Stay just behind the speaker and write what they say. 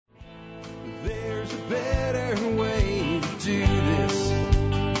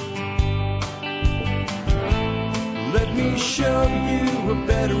show you a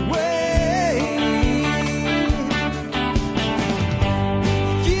better way.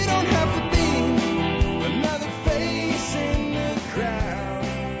 You don't have to be another face in the crowd.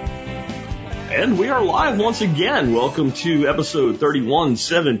 And we are live once again. Welcome to episode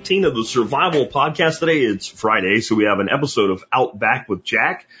 3117 of the Survival Podcast. Today it's Friday, so we have an episode of Outback with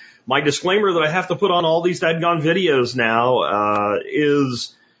Jack. My disclaimer that I have to put on all these dadgone videos now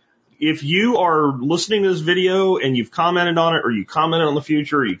is if you are listening to this video and you've commented on it, or you commented on the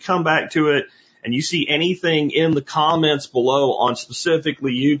future, or you come back to it and you see anything in the comments below on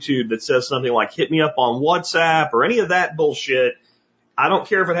specifically YouTube that says something like hit me up on WhatsApp or any of that bullshit, I don't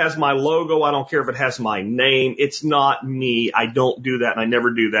care if it has my logo. I don't care if it has my name. It's not me. I don't do that, and I never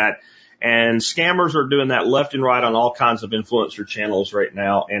do that. And scammers are doing that left and right on all kinds of influencer channels right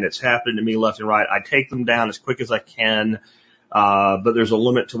now, and it's happening to me left and right. I take them down as quick as I can. But there's a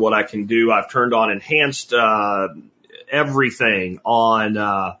limit to what I can do. I've turned on enhanced everything on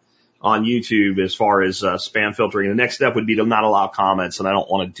YouTube as far as spam filtering. The next step would be to not allow comments, and I don't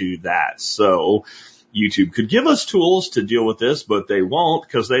want to do that. So YouTube could give us tools to deal with this, but they won't,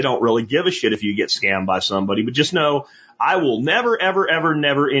 because they don't really give a shit if you get scammed by somebody. But just know I will never, ever, ever,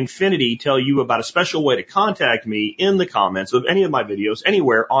 never infinity tell you about a special way to contact me in the comments of any of my videos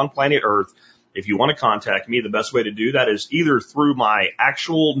anywhere on planet Earth. If you want to contact me, the best way to do that is either through my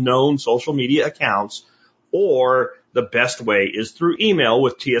actual known social media accounts, or the best way is through email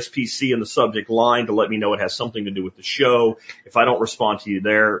with TSPC in the subject line to let me know it has something to do with the show. If I don't respond to you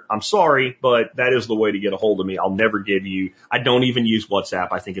there, I'm sorry, but that is the way to get a hold of me. I'll never give you, I don't even use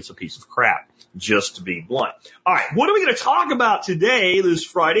WhatsApp. I think it's a piece of crap, just to be blunt. All right, what are we going to talk about today, this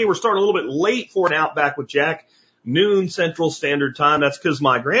Friday? We're starting a little bit late for an Outback with Jack, noon Central Standard Time. That's because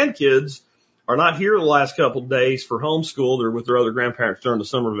my grandkids are not here the last couple of days for homeschool. They're with their other grandparents during the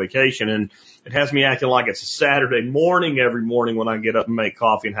summer vacation, and it has me acting like it's a Saturday morning every morning when I get up and make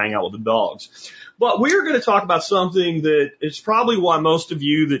coffee and hang out with the dogs. But we're going to talk about something that is probably why most of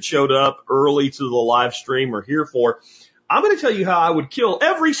you that showed up early to the live stream are here for. I'm going to tell you how I would kill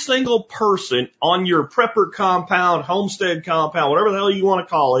every single person on your prepper compound, homestead compound, whatever the hell you want to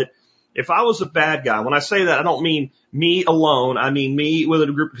call it, if I was a bad guy. When I say that, I don't mean me alone. I mean me with a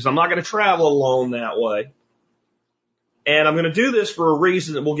group, because I'm not going to travel alone that way. And I'm going to do this for a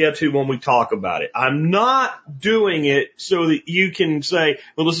reason that we'll get to when we talk about it. I'm not doing it so that you can say,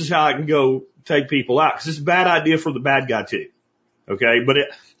 well, this is how I can go take people out, because it's a bad idea for the bad guy too. Okay? But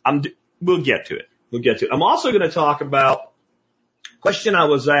we'll get to it. We'll get to it. I'm also going to talk about a question I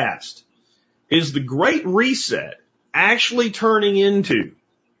was asked. Is the Great Reset actually turning into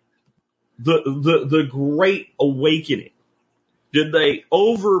the Great Awakening? Did they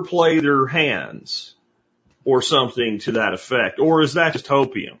overplay their hands or something to that effect? Or is that just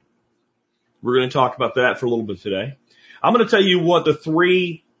hopium? We're going to talk about that for a little bit today. I'm going to tell you what the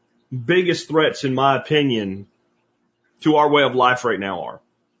three biggest threats, in my opinion, to our way of life right now are.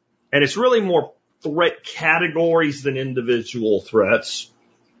 And it's really more threat categories than individual threats.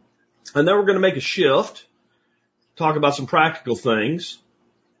 And then we're going to make a shift, talk about some practical things.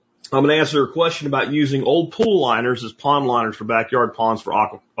 I'm going to answer a question about using old pool liners as pond liners for backyard ponds for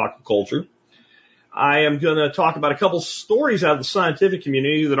aquaculture. I am going to talk about a couple stories out of the scientific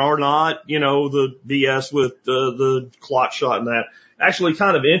community that are not, the BS with the clot shot and that. Actually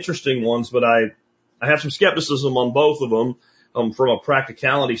kind of interesting ones, but I have some skepticism on both of them from a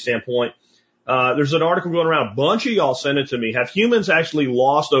practicality standpoint. There's an article going around. A bunch of y'all sent it to me. Have humans actually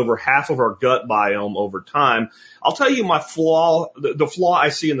lost over half of our gut biome over time? I'll tell you my flaw, the flaw I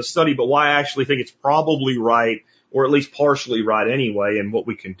see in the study, but why I actually think it's probably right, or at least partially right anyway, and what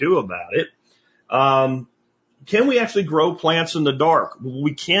we can do about it. Can we actually grow plants in the dark?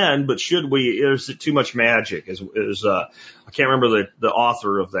 We can, but should we? Is it too much magic? I can't remember the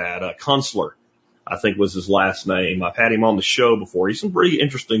author of that, Kunstler, I think was his last name. I've had him on the show before. He's some pretty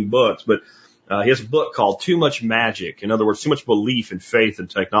interesting books, but he has a book called Too Much Magic. In other words, too much belief and faith in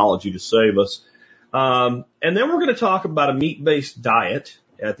technology to save us. And then we're going to talk about a meat-based diet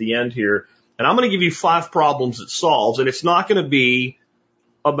at the end here. And I'm going to give you 5 problems it solves. And it's not going to be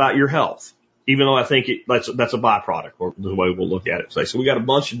about your health, even though I think that's a byproduct, or the way we'll look at it today. So we got a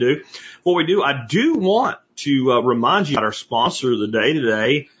bunch to do. Before we do, I do want to remind you about our sponsor of the day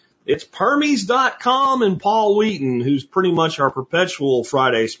today. It's Permies.com and Paul Wheaton, who's pretty much our perpetual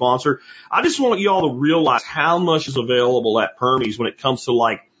Friday sponsor. I just want you all to realize how much is available at Permies when it comes to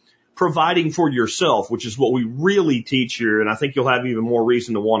like providing for yourself, which is what we really teach here. And I think you'll have even more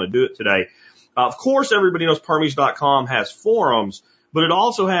reason to want to do it today. Of course, everybody knows Permies.com has forums, but it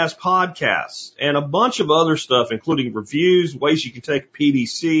also has podcasts and a bunch of other stuff, including reviews, ways you can take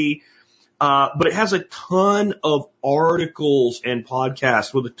PDC, But it has a ton of articles and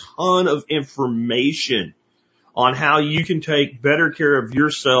podcasts with a ton of information on how you can take better care of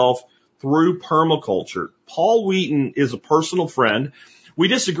yourself through permaculture. Paul Wheaton is a personal friend. We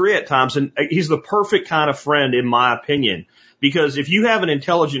disagree at times, and he's the perfect kind of friend, in my opinion, because if you have an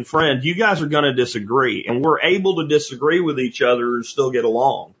intelligent friend, you guys are going to disagree, and we're able to disagree with each other and still get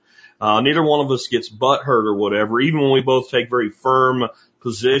along. Neither one of us gets butthurt or whatever, even when we both take very firm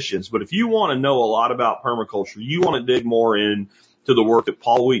positions. But if you want to know a lot about permaculture, you want to dig more into the work that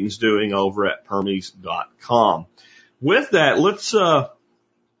Paul Wheaton's doing over at permies.com. With that, let's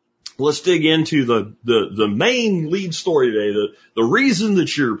dig into the main lead story today, the reason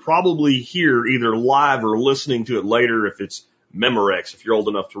that you're probably here either live or listening to it later if it's Memorex, if you're old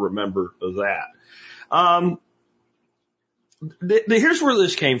enough to remember that. Here's where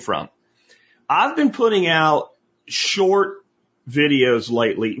this came from. I've been putting out short videos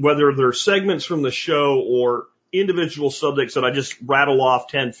lately, whether they're segments from the show or individual subjects that I just rattle off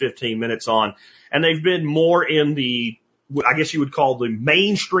 10, 15 minutes on. And they've been more in the, I guess you would call the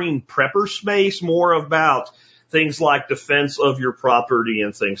mainstream prepper space, more about things like defense of your property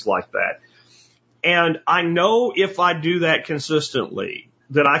and things like that. And I know if I do that consistently,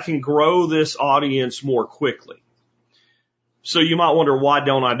 that I can grow this audience more quickly. So you might wonder, why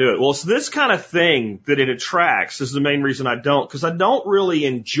don't I do it? Well, it's this kind of thing that it attracts is the main reason I don't, because I don't really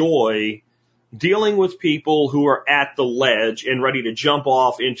enjoy dealing with people who are at the ledge and ready to jump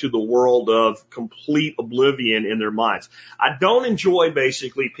off into the world of complete oblivion in their minds. I don't enjoy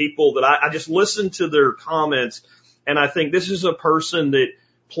basically people that I just listen to their comments and I think this is a person that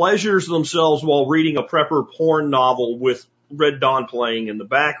pleasures themselves while reading a prepper porn novel with Red Dawn playing in the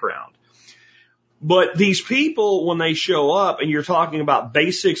background. But these people, when they show up and you're talking about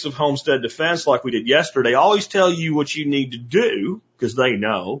basics of homestead defense like we did yesterday, always tell you what you need to do, because they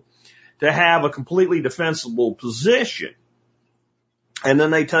know, to have a completely defensible position. And then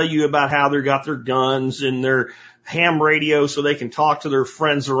they tell you about how they got their guns and their ham radio so they can talk to their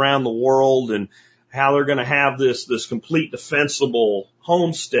friends around the world and how they're going to have this complete defensible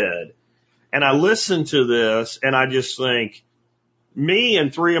homestead. And I listen to this and I just think, me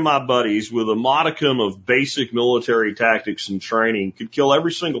and three of my buddies with a modicum of basic military tactics and training could kill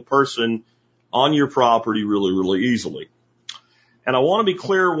every single person on your property really, really easily. And I want to be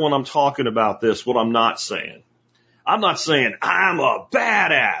clear when I'm talking about this, what I'm not saying. I'm not saying I'm a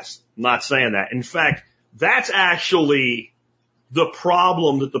badass. I'm not saying that. In fact, that's actually the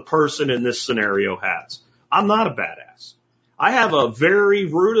problem that the person in this scenario has. I'm not a badass. I have a very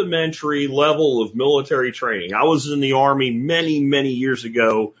rudimentary level of military training. I was in the Army many, many years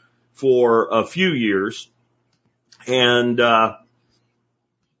ago for a few years. And I'm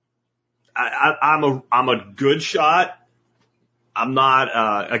a good shot. I'm not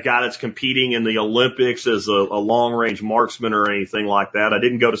a guy that's competing in the Olympics as a long-range marksman or anything like that. I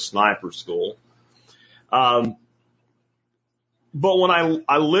didn't go to sniper school. But when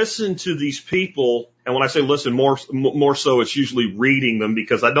I listen to these people, and when I say listen, more so it's usually reading them,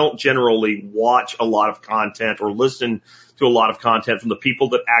 because I don't generally watch a lot of content or listen to a lot of content from the people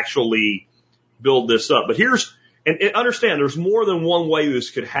that actually build this up. But and understand, there's more than one way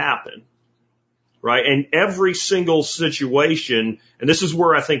this could happen, right? And every single situation, and this is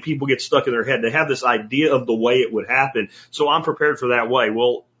where I think people get stuck in their head. They have this idea of the way it would happen. So I'm prepared for that way.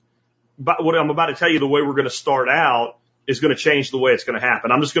 Well, but what I'm about to tell you, the way we're going to start out is going to change the way it's going to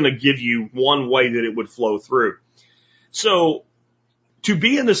happen. I'm just going to give you one way that it would flow through. So to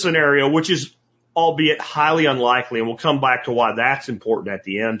be in this scenario, which is albeit highly unlikely, and we'll come back to why that's important at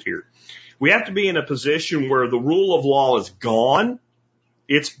the end here, we have to be in a position where the rule of law is gone.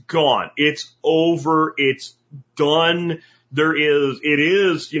 It's gone. It's over. It's done. It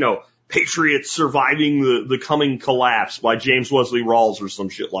is, Patriots Surviving the Coming Collapse by James Wesley Rawls or some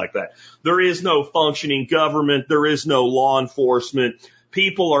shit like that. There is no functioning government. There is no law enforcement.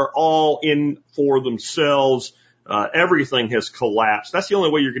 People are all in for themselves. Everything has collapsed. That's the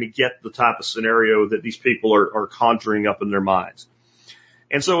only way you're going to get the type of scenario that these people are conjuring up in their minds.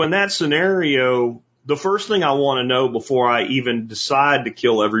 And so in that scenario, the first thing I want to know before I even decide to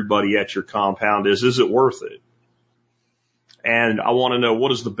kill everybody at your compound is it worth it? And I want to know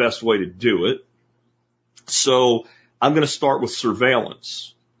what is the best way to do it. So I'm going to start with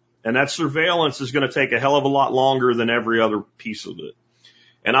surveillance. And that surveillance is going to take a hell of a lot longer than every other piece of it.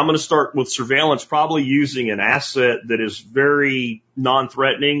 And I'm going to start with surveillance, probably using an asset that is very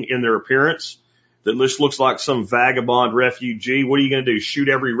non-threatening in their appearance, that just looks like some vagabond refugee. What are you going to do? Shoot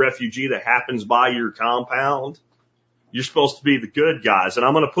every refugee that happens by your compound? You're supposed to be the good guys. And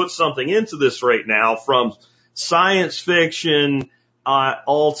I'm going to put something into this right now from science fiction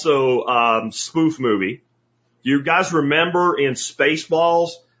Also, spoof movie. You guys remember in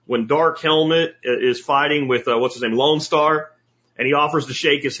Spaceballs when Dark Helmet is fighting with, what's his name, Lone Star? And he offers to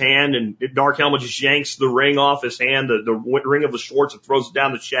shake his hand, and Dark Helmet just yanks the ring off his hand, the ring of the Schwartz, and throws it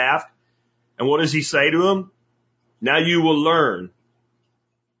down the shaft. And what does he say to him? Now you will learn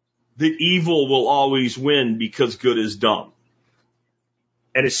that evil will always win because good is dumb.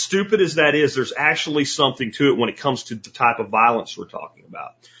 And as stupid as that is, there's actually something to it when it comes to the type of violence we're talking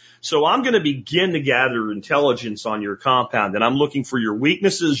about. So I'm going to begin to gather intelligence on your compound, and I'm looking for your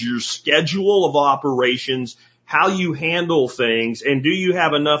weaknesses, your schedule of operations, how you handle things, and do you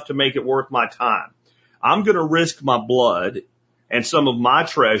have enough to make it worth my time? I'm going to risk my blood and some of my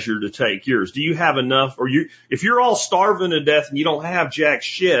treasure to take yours. Do you have enough? Or if you're all starving to death and you don't have jack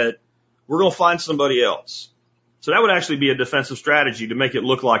shit, we're going to find somebody else. So that would actually be a defensive strategy to make it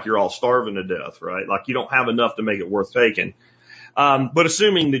look like you're all starving to death, right? Like you don't have enough to make it worth taking. But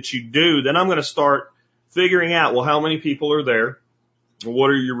assuming that you do, then I'm going to start figuring out, well, how many people are there? What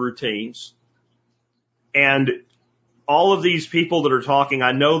are your routines? And all of these people that are talking,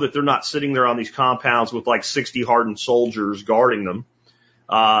 I know that they're not sitting there on these compounds with like 60 hardened soldiers guarding them.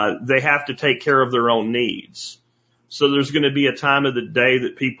 They have to take care of their own needs. So there's going to be a time of the day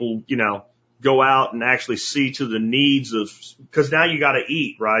that people, go out and actually see to the needs of, because now you got to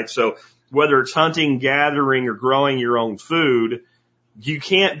eat, right? So whether it's hunting, gathering, or growing your own food, you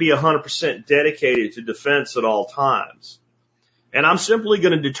can't be 100% dedicated to defense at all times. And I'm simply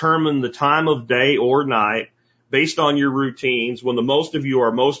going to determine the time of day or night based on your routines when the most of you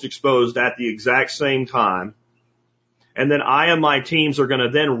are most exposed at the exact same time. And then I and my teams are going to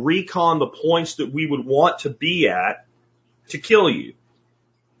then recon the points that we would want to be at to kill you.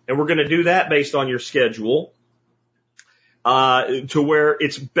 And we're going to do that based on your schedule, to where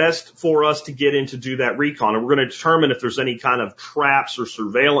it's best for us to get in to do that recon. And we're going to determine if there's any kind of traps or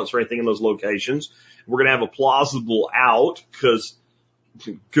surveillance or anything in those locations. We're going to have a plausible out because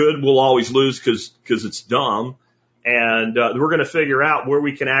good will always lose because it's dumb. And we're going to figure out where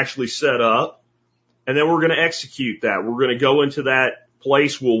we can actually set up. And then we're going to execute that. We're going to go into that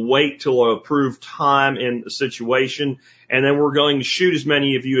place. We'll wait till an approved time in the situation. And then we're going to shoot as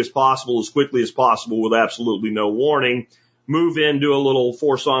many of you as possible, as quickly as possible with absolutely no warning. Move in, do a little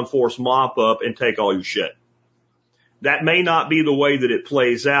force on force mop up and take all your shit. That may not be the way that it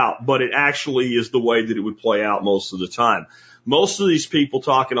plays out, but it actually is the way that it would play out most of the time. Most of these people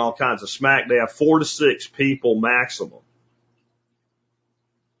talking all kinds of smack, they have 4 to 6 people maximum.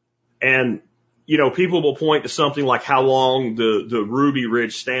 And, people will point to something like how long the Ruby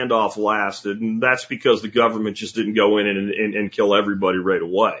Ridge standoff lasted, and that's because the government just didn't go in and kill everybody right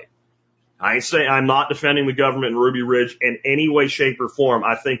away. I'm not defending the government in Ruby Ridge in any way, shape, or form.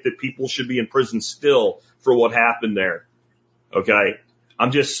 I think that people should be in prison still for what happened there. Okay?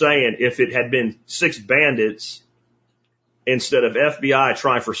 I'm just saying, if it had been 6 bandits instead of FBI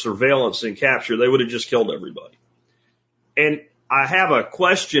trying for surveillance and capture, they would have just killed everybody. And I have a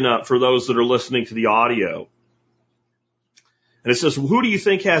question up for those that are listening to the audio. And it says, who do you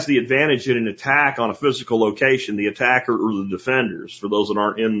think has the advantage in an attack on a physical location, the attacker or the defenders, for those that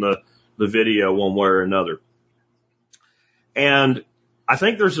aren't in the video one way or another? And I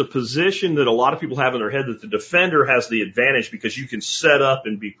think there's a position that a lot of people have in their head that the defender has the advantage because you can set up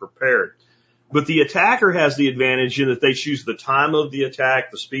and be prepared. But the attacker has the advantage in that they choose the time of the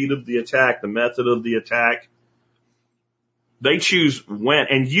attack, the speed of the attack, the method of the attack. They choose when,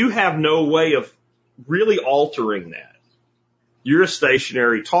 and you have no way of really altering that. You're a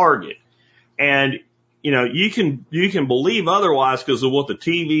stationary target. And, you can believe otherwise because of what the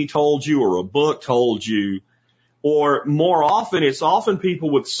TV told you or a book told you. Or more often, it's often people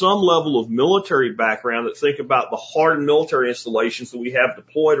with some level of military background that think about the hardened military installations that we have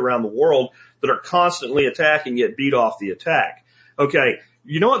deployed around the world that are constantly attacking yet beat off the attack. Okay,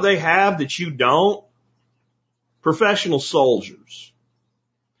 you know what they have that you don't? Professional soldiers.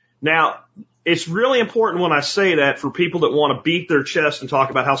 Now, it's really important when I say that for people that want to beat their chest and talk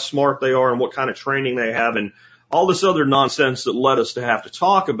about how smart they are and what kind of training they have and all this other nonsense that led us to have to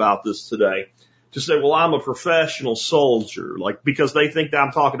talk about this today. To say, well, I'm a professional soldier, because they think that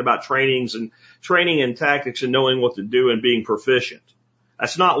I'm talking about training and tactics and knowing what to do and being proficient.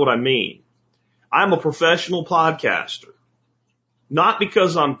 That's not what I mean. I'm a professional podcaster. Not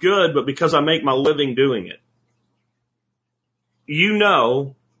because I'm good, but because I make my living doing it. You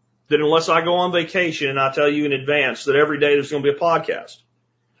know that unless I go on vacation and I tell you in advance that every day there's going to be a podcast,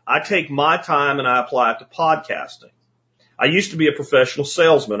 I take my time and I apply it to podcasting. I used to be a professional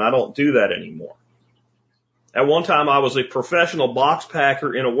salesman. I don't do that anymore. At one time, I was a professional box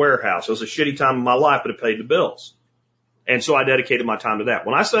packer in a warehouse. It was a shitty time in my life, but it paid the bills. And so I dedicated my time to that.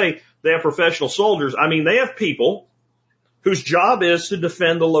 When I say they have professional soldiers, I mean they have people whose job is to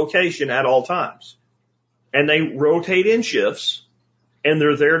defend the location at all times. And they rotate in shifts, and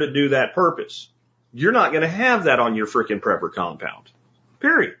they're there to do that purpose. You're not going to have that on your frickin' prepper compound.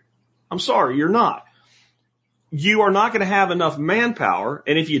 Period. I'm sorry, you're not. You are not going to have enough manpower,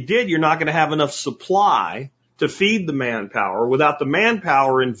 and if you did, you're not going to have enough supply to feed the manpower without the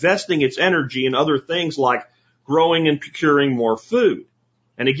manpower investing its energy in other things like growing and procuring more food.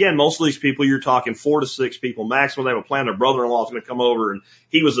 And again, most of these people, you're talking 4 to 6 people maximum. They have a plan. Their brother-in-law is going to come over, and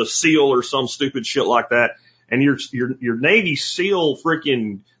he was a SEAL or some stupid shit like that. And your Navy SEAL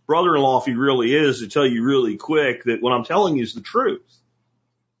freaking brother-in-law, if he really is, to tell you really quick that what I'm telling you is the truth.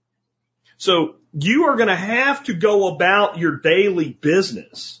 So you are going to have to go about your daily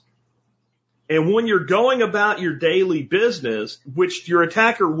business. And when you're going about your daily business, which your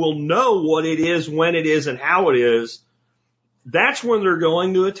attacker will know what it is, when it is, and how it is, that's when they're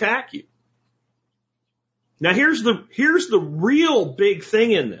going to attack you. Now here's the real big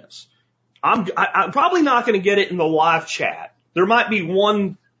thing in this. I'm probably not going to get it in the live chat. There might be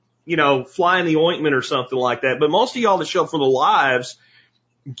one, fly in the ointment or something like that. But most of y'all that show up for the lives,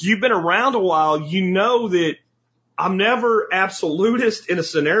 you've been around a while. You know that I'm never absolutist in a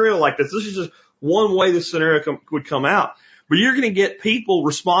scenario like this. This is just one way this scenario would come out. But you're going to get people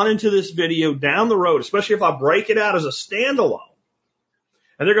responding to this video down the road, especially if I break it out as a standalone.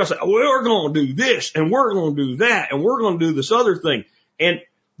 And they're going to say, we're going to do this, and we're going to do that, and we're going to do this other thing. And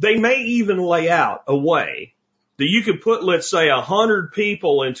they may even lay out a way that you could put, let's say, 100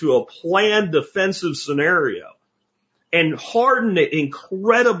 people into a planned defensive scenario and harden it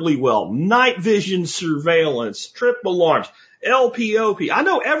incredibly well. Night vision surveillance, trip alarms, LPOP. I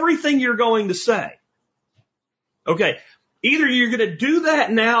know everything you're going to say. Okay. Either you're going to do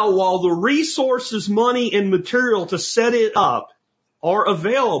that now while the resources, money, and material to set it up are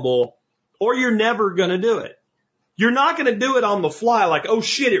available, or you're never going to do it. You're not going to do it on the fly like, oh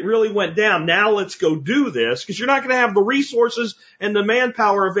shit, it really went down. Now let's go do this, because you're not going to have the resources and the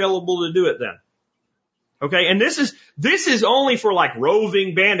manpower available to do it then. Okay. And this is only for like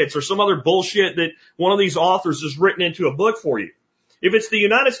roving bandits or some other bullshit that one of these authors has written into a book for you. If it's the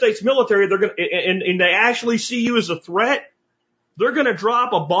United States military, they're going to, and they actually see you as a threat, they're going to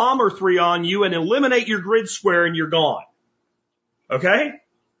drop a bomb or 3 on you and eliminate your grid square, and you're gone. Okay?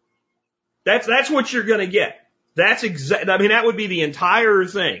 That's what you're going to get. That would be the entire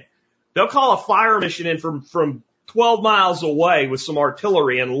thing. They'll call a fire mission in from 12 miles away with some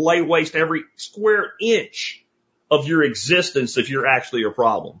artillery and lay waste every square inch of your existence if you're actually a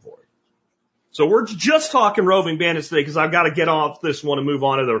problem for it. So we're just talking roving bandits today because I've got to get off this one and move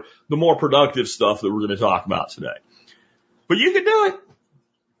on to the more productive stuff that we're going to talk about today. But you can do it.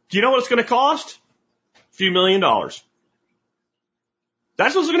 Do you know what it's going to cost? A few $1 million.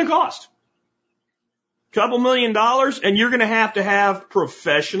 That's what it's going to cost. Couple $1 million, and you're going to have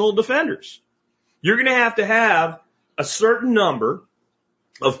professional defenders. You're going to have a certain number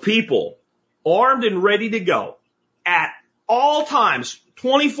of people armed and ready to go at all times,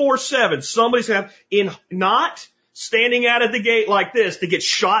 24/7. Somebody's going to have, not standing out at the gate like this to get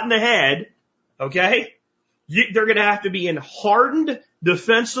shot in the head, okay? They're going to have to be in hardened,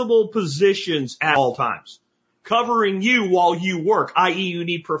 defensible positions at all times, covering you while you work, i.e. you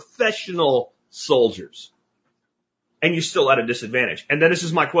need professional soldiers. And you're still at a disadvantage. And then this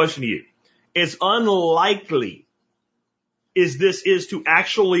is my question to you. As unlikely as this is to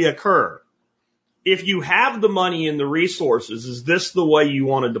actually occur, if you have the money and the resources, is this the way you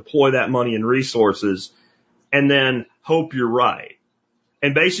want to deploy that money and resources and then hope you're right?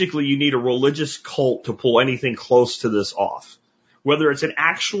 And basically you need a religious cult to pull anything close to this off. Whether it's an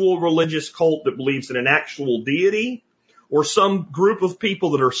actual religious cult that believes in an actual deity, or some group of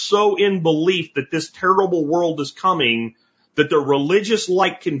people that are so in belief that this terrible world is coming that their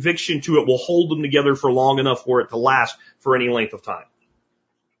religious-like conviction to it will hold them together for long enough for it to last for any length of time.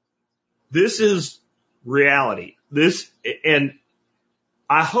 This is reality. And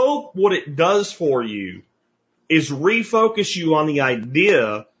I hope what it does for you is refocus you on the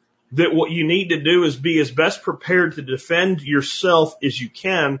idea that what you need to do is be as best prepared to defend yourself as you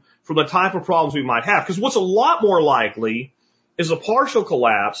can from the type of problems we might have. Because what's a lot more likely is a partial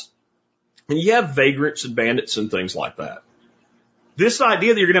collapse, and you have vagrants and bandits and things like that. This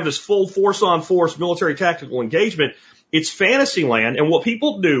idea that you're going to have this full force-on-force military tactical engagement, it's fantasy land, and what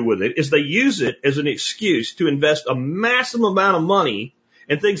people do with it is they use it as an excuse to invest a massive amount of money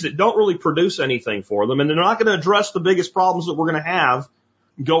in things that don't really produce anything for them, and they're not going to address the biggest problems that we're going to have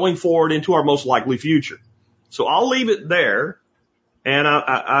going forward into our most likely future. So I'll leave it there. And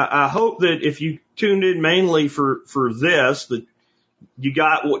I hope that if you tuned in mainly for this, that you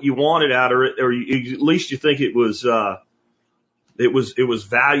got what you wanted out of it, or at least you think it was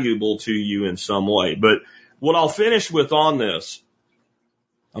valuable to you in some way. But what I'll finish with on this,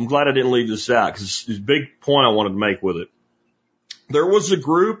 I'm glad I didn't leave this out because it's a big point I wanted to make with it. There was a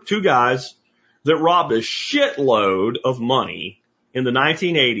group, two guys, that robbed a shitload of money in the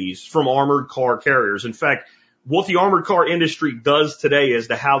 1980s from armored car carriers. In fact, what the armored car industry does today as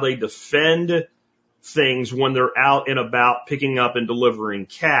to how they defend things when they're out and about picking up and delivering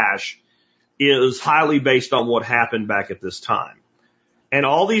cash is highly based on what happened back at this time. And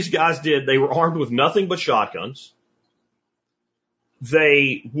all these guys did, they were armed with nothing but shotguns.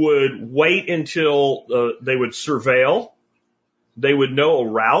 They would wait until they would surveil. They would know a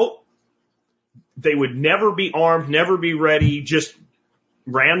route. They would never be armed, never be ready, just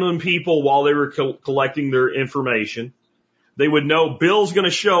random people while they were collecting their information. They would know Bill's going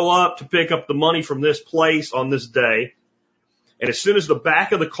to show up to pick up the money from this place on this day. And as soon as the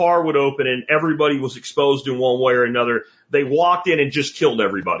back of the car would open and everybody was exposed in one way or another, they walked in and just killed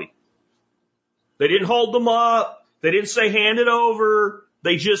everybody. They didn't hold them up. They didn't say hand it over.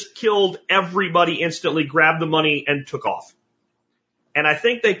 They just killed everybody instantly, grabbed the money, and took off. And I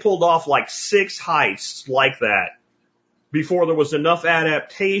think they pulled off like 6 heists like that before there was enough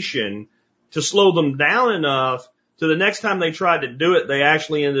adaptation to slow them down enough to the next time they tried to do it, they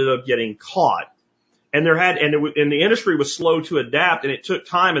actually ended up getting caught. And the industry was slow to adapt, and it took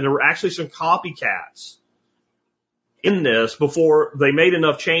time, and there were actually some copycats in this before they made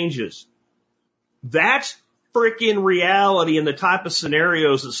enough changes. That's freaking reality in the type of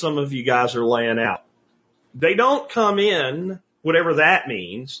scenarios that some of you guys are laying out. They don't come in, whatever that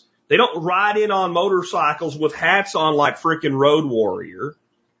means. They don't ride in on motorcycles with hats on like freaking Road Warrior.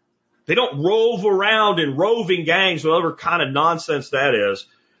 They don't rove around in roving gangs, whatever kind of nonsense that is.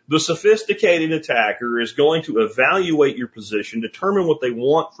 The sophisticated attacker is going to evaluate your position, determine what they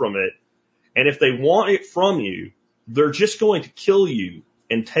want from it, and if they want it from you, they're just going to kill you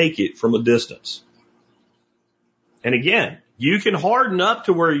and take it from a distance. And again, you can harden up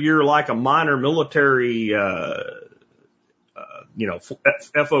to where you're like a minor military, FOB.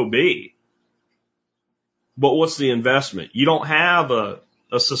 But what's the investment? You don't have a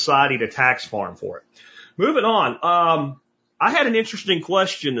society to tax farm for it. Moving on. I had an interesting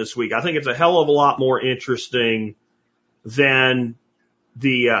question this week. I think it's a hell of a lot more interesting than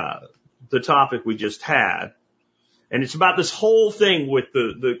the topic we just had. And it's about this whole thing with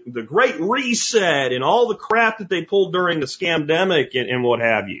the great reset and all the crap that they pulled during the scamdemic and what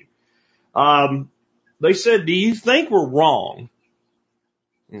have you. They said, do you think we're wrong?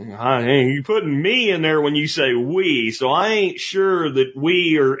 You're putting me in there when you say we, so I ain't sure that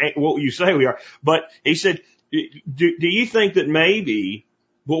we are what you say we are. But he said, do you think that maybe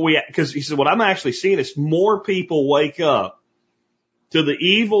because he said, what I'm actually seeing is more people wake up to the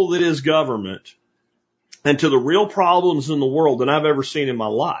evil that is government and to the real problems in the world than I've ever seen in my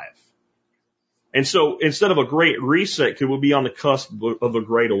life. And so instead of a great reset, could we be on the cusp of a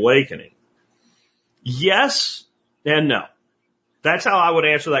great awakening? Yes and no. That's how I would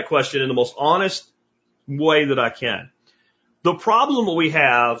answer that question in the most honest way that I can. The problem that we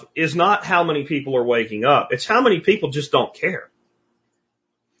have is not how many people are waking up. It's how many people just don't care.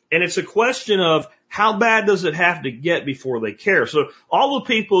 And it's a question of how bad does it have to get before they care? So all the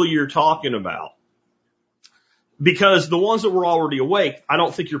people you're talking about, because the ones that were already awake, I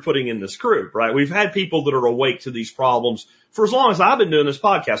don't think you're putting in this group, right? We've had people that are awake to these problems for as long as I've been doing this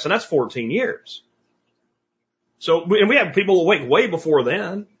podcast, and that's 14 years. So, and we have people awake way before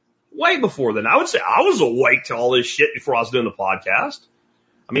then. Way before then. I would say I was awake to all this shit before I was doing the podcast.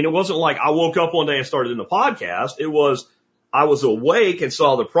 I mean, it wasn't like I woke up one day and started doing the podcast. It was I was awake and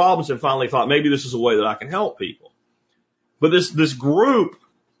saw the problems and finally thought maybe this is a way that I can help people. But this group,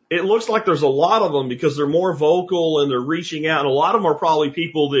 it looks like there's a lot of them because they're more vocal and they're reaching out. And a lot of them are probably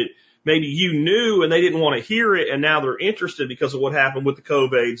people that maybe you knew and they didn't want to hear it. And now they're interested because of what happened with the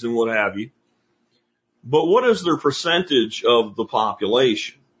COVIDs and what have you. But what is their percentage of the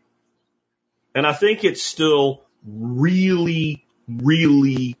population? And I think it's still really,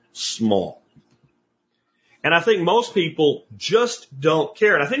 really small. And I think most people just don't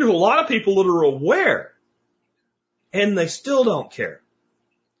care. And I think there's a lot of people that are aware and they still don't care.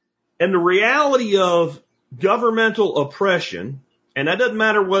 And the reality of governmental oppression, and that doesn't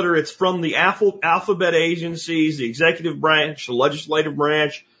matter whether it's from the alphabet agencies, the executive branch, the legislative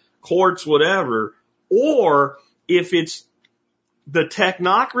branch, courts, whatever, or if it's the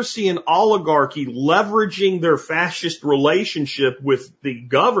technocracy and oligarchy leveraging their fascist relationship with the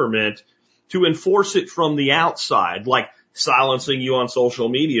government to enforce it from the outside, like silencing you on social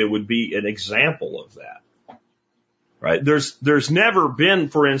media would be an example of that. Right? There's never been,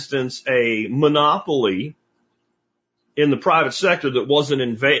 for instance, a monopoly in the private sector that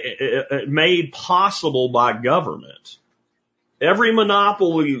wasn't made possible by government. Every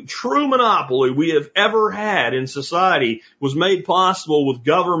monopoly, true monopoly we have ever had in society was made possible with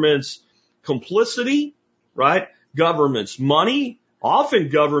government's complicity, right? Government's money, often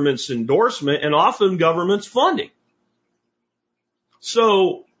government's endorsement, and often government's funding.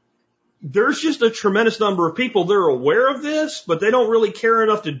 So there's just a tremendous number of people that are aware of this, but they don't really care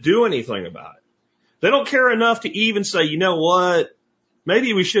enough to do anything about it. They don't care enough to even say, you know what?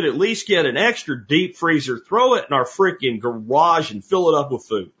 Maybe we should at least get an extra deep freezer, throw it in our freaking garage and fill it up with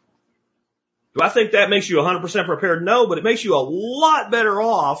food. Do I think that makes you 100% prepared? No, but it makes you a lot better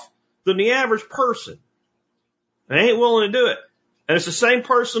off than the average person. They ain't willing to do it. And it's the same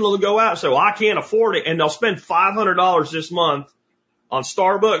person that'll go out and say, well, I can't afford it. And they'll spend $500 this month on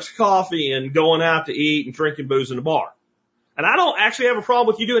Starbucks coffee and going out to eat and drinking booze in the bar. And I don't actually have a problem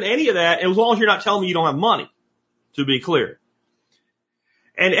with you doing any of that as long as you're not telling me you don't have money, to be clear.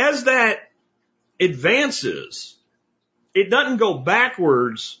 And as that advances, it doesn't go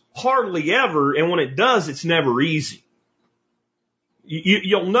backwards hardly ever. And when it does, it's never easy.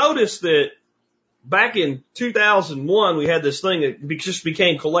 You'll notice that back in 2001, we had this thing that just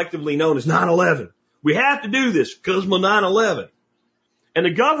became collectively known as 9/11. We have to do this because of 9/11. And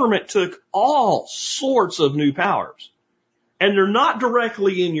the government took all sorts of new powers. And they're not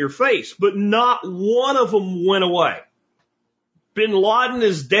directly in your face, but not one of them went away. Bin Laden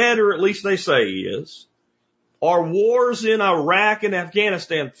is dead, or at least they say he is. Our wars in Iraq and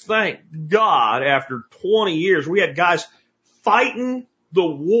Afghanistan, thank God, after 20 years, we had guys fighting the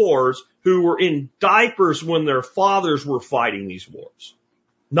wars who were in diapers when their fathers were fighting these wars.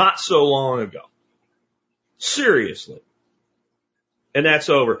 Not so long ago. Seriously. And that's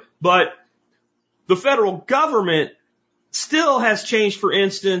over. But the federal government still has changed, for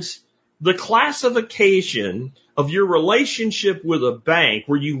instance, the classification of your relationship with a bank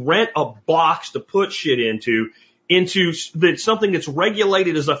where you rent a box to put shit into something that's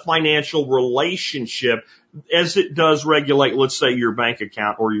regulated as a financial relationship as it does regulate, let's say, your bank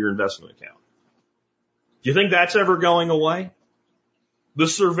account or your investment account. Do you think that's ever going away? The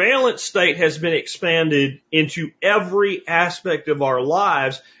surveillance state has been expanded into every aspect of our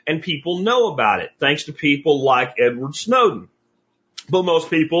lives, and people know about it, thanks to people like Edward Snowden. But most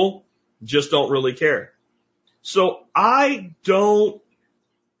people just don't really care. So I don't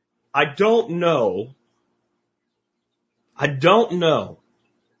know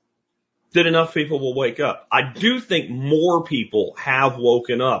that enough people will wake up. I do think more people have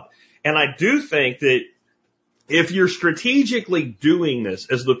woken up. And I do think that if you're strategically doing this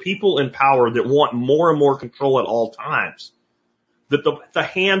as the people in power that want more and more control at all times, that the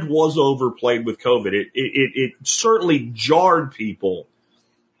hand was overplayed with COVID. It certainly jarred people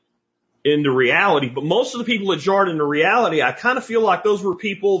into reality, but most of the people that jarred into reality, I kind of feel like those were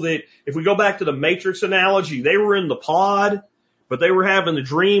people that, if we go back to the Matrix analogy, they were in the pod, but they were having the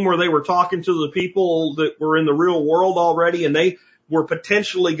dream where they were talking to the people that were in the real world already, and they were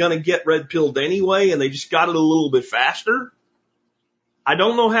potentially going to get red-pilled anyway, and they just got it a little bit faster. I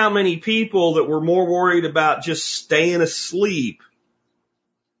don't know how many people that were more worried about just staying asleep.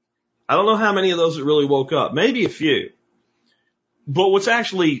 I don't know how many of those that really woke up. Maybe a few. But what's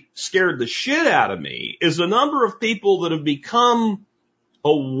actually scared the shit out of me is the number of people that have become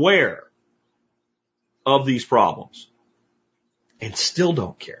aware of these problems and still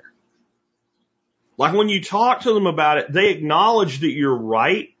don't care. Like when you talk to them about it, they acknowledge that you're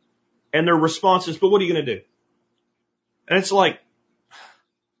right, and their response is, but what are you going to do? And it's like,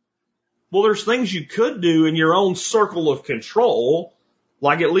 well, there's things you could do in your own circle of control,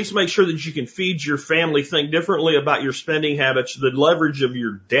 like at least make sure that you can feed your family, think differently about your spending habits, the leverage of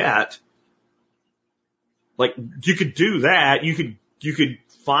your debt. Like, you could do that. You could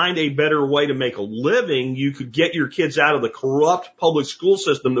find a better way to make a living. You could get your kids out of the corrupt public school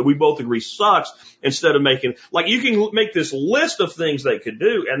system that we both agree sucks, instead of making, like, you can make this list of things they could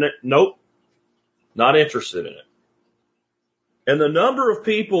do, and nope, not interested in it. And the number of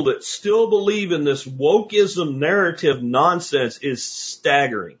people that still believe in this wokeism narrative nonsense is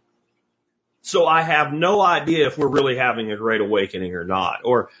staggering. So I have no idea if we're really having a great awakening or not.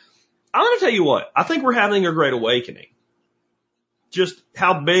 Or, I'm going to tell you what, I think we're having a great awakening. Just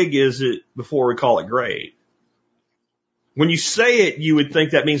how big is it before we call it great? When you say it, you would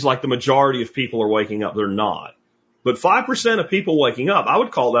think that means like the majority of people are waking up. They're not. But 5% of people waking up, I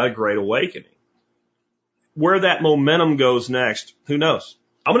would call that a great awakening. Where that momentum goes next, who knows?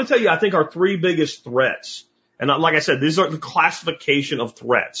 I'm going to tell you, I think our three biggest threats And like I said, these are the classification of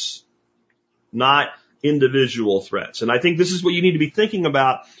threats, not individual threats. And I think this is what you need to be thinking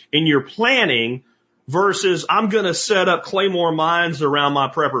about in your planning versus I'm going to set up Claymore mines around my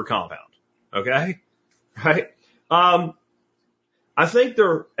prepper compound. Okay? Right? I think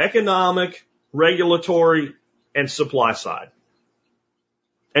they're economic, regulatory, and supply side.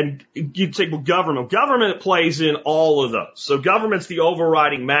 And you take government. Government plays in all of those. So government's the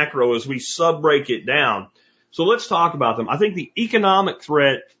overriding macro as we sub-break it down. So let's talk about them. I think the economic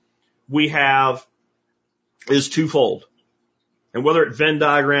threat we have is twofold. And whether it Venn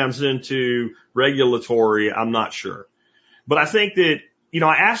diagrams into regulatory, I'm not sure. But I think that,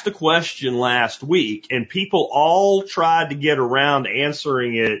 I asked a question last week and people all tried to get around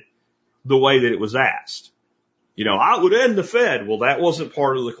answering it the way that it was asked. I would end the Fed. Well, that wasn't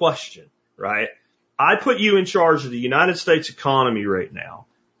part of the question, right? I put you in charge of the United States economy right now.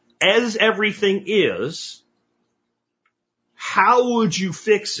 As everything is, how would you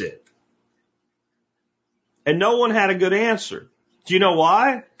fix it? And no one had a good answer. Do you know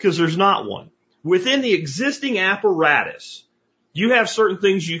why? Because there's not one. Within the existing apparatus, you have certain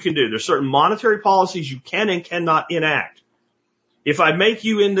things you can do. There's certain monetary policies you can and cannot enact. If I make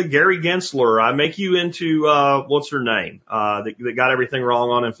you into Gary Gensler, I make you into, what's her name, that got everything wrong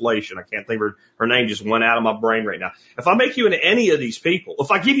on inflation. I can't think of her name just went out of my brain right now. If I make you into any of these people,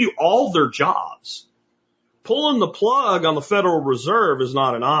 if I give you all their jobs, pulling the plug on the Federal Reserve is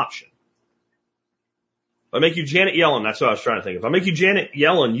not an option. If I make you Janet Yellen, that's what I was trying to think of. If I make you Janet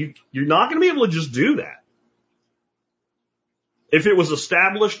Yellen, you're not going to be able to just do that. If it was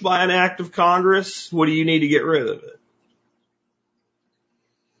established by an act of Congress, what do you need to get rid of it?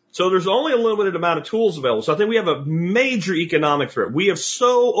 So there's only a limited amount of tools available. So I think we have a major economic threat. We have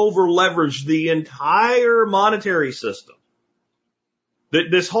so over-leveraged the entire monetary system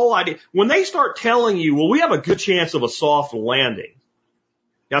that this whole idea, when they start telling you, well, we have a good chance of a soft landing.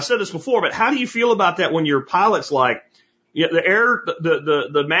 Now, I said this before, but how do you feel about that when your pilot's like,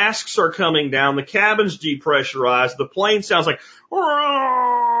 the masks are coming down, the cabin's depressurized, the plane sounds like,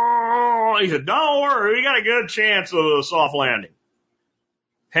 he said, don't worry, we got a good chance of a soft landing.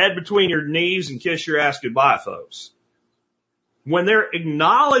 Head between your knees and kiss your ass goodbye, folks. When they're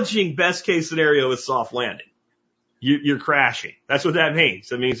acknowledging best case scenario is soft landing, you're crashing. That's what that means.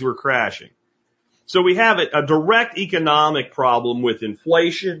 That means we're crashing. So we have a direct economic problem with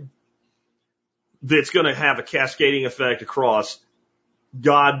inflation that's going to have a cascading effect across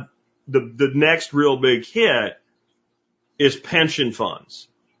the next real big hit is pension funds,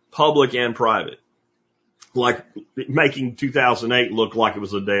 public and private. Like making 2008 look like it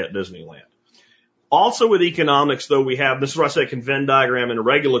was a day at Disneyland. Also with economics, though, we have, this is where I say can Venn diagram into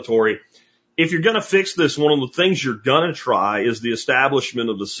regulatory. If you're going to fix this, one of the things you're going to try is the establishment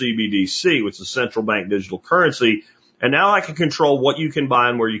of the CBDC, which is central bank digital currency. And now I can control what you can buy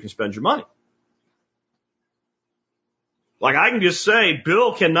and where you can spend your money. Like I can just say,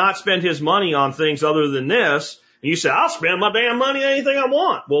 Bill cannot spend his money on things other than this. And you say, I'll spend my damn money on anything I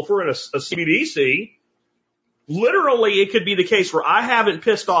want. Well, for a CBDC, literally, it could be the case where I haven't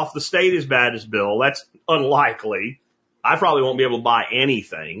pissed off the state as bad as Bill. That's unlikely. I probably won't be able to buy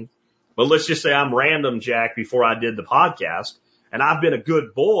anything. But let's just say I'm random Jack before I did the podcast, and I've been a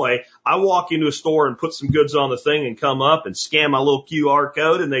good boy. I walk into a store and put some goods on the thing and come up and scan my little QR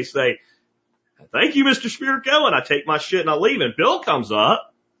code, and they say, thank you, Mr. Spirko, and I take my shit and I leave. And Bill comes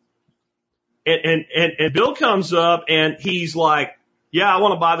up, and Bill comes up, and he's like, yeah, I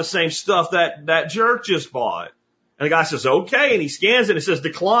want to buy the same stuff that jerk just bought. And the guy says, okay. And he scans it and it says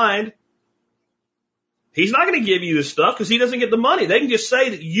declined. He's not going to give you this stuff because he doesn't get the money. They can just say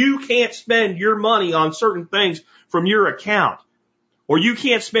that you can't spend your money on certain things from your account, or you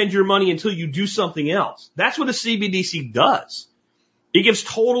can't spend your money until you do something else. That's what a CBDC does. It gives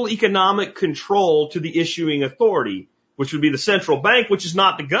total economic control to the issuing authority, which would be the central bank, which is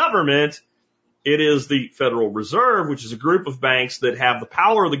not the government. It is the Federal Reserve, which is a group of banks that have the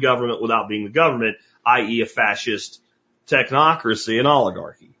power of the government without being the government, i.e. a fascist technocracy and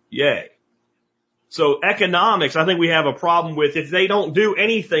oligarchy. Yay. So economics, I think we have a problem with if they don't do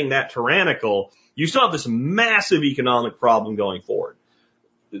anything that tyrannical, you still have this massive economic problem going forward.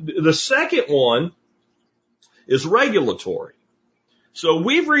 The second one is regulatory. So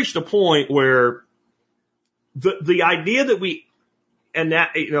we've reached a point where the idea that we,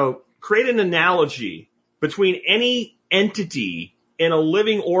 create an analogy between any entity and a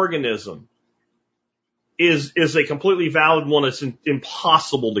living organism is a completely valid one. It's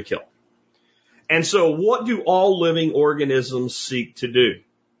impossible to kill. And so what do all living organisms seek to do?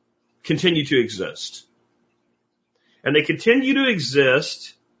 Continue to exist. And they continue to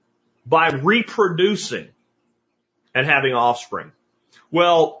exist by reproducing. and having offspring.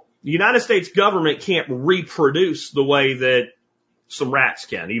 Well, the United States government can't reproduce the way that some rats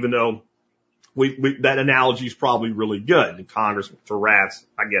can, even though that analogy is probably really good. In Congress for rats,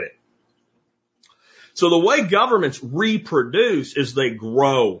 I get it. So the way governments reproduce is they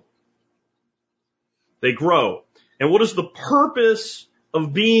grow. They grow. And what is the purpose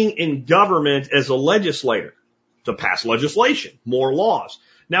of being in government as a legislator? To pass legislation, more laws.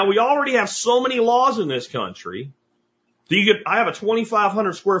 Now, we already have so many laws in this country. I have a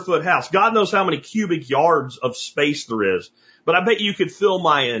 2,500 square foot house. God knows how many cubic yards of space there is. But I bet you could fill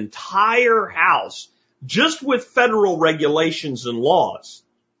my entire house just with federal regulations and laws.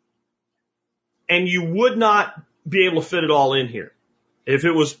 And you would not be able to fit it all in here. If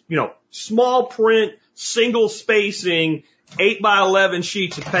it was, small print, single spacing, 8 by 11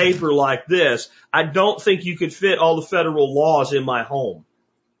 sheets of paper like this, I don't think you could fit all the federal laws in my home.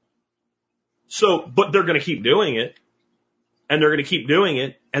 So, but they're going to keep doing it. And they're going to keep doing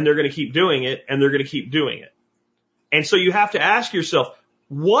it. And they're going to keep doing it. And they're going to keep doing it. And so you have to ask yourself,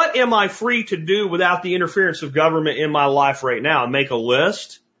 what am I free to do without the interference of government in my life right now? And make a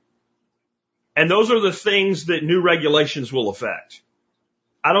list. And those are the things that new regulations will affect.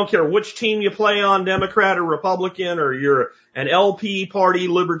 I don't care which team you play on, Democrat or Republican, or you're an LP party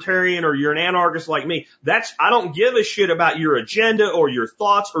libertarian, or you're an anarchist like me. I don't give a shit about your agenda or your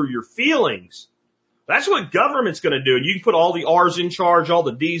thoughts or your feelings. That's what government's going to do. You can put all the R's in charge, all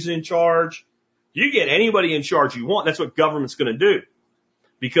the D's in charge. You get anybody in charge you want. That's what government's going to do.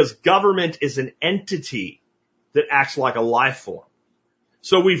 Because government is an entity that acts like a life form.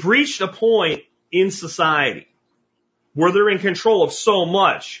 So we've reached a point in society where they're in control of so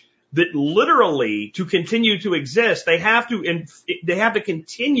much that literally to continue to exist, they have to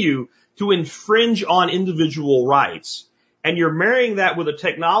continue to infringe on individual rights. And you're marrying that with a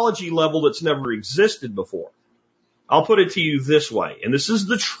technology level that's never existed before. I'll put it to you this way, and this is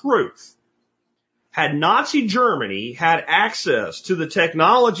the truth. Had Nazi Germany had access to the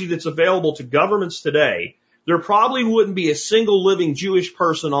technology that's available to governments today, there probably wouldn't be a single living Jewish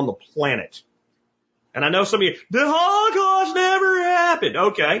person on the planet. And I know some of you, the Holocaust never happened.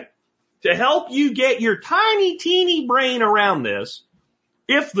 Okay. To help you get your tiny, teeny brain around this,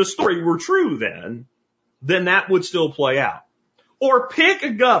 if the story were true then that would still play out. Or pick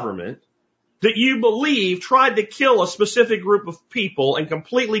a government that you believe tried to kill a specific group of people and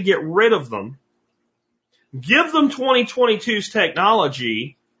completely get rid of them. Give them 2022's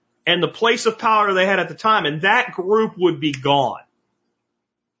technology and the place of power they had at the time, and that group would be gone.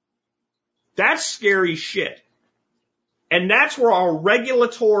 That's scary shit. And that's where our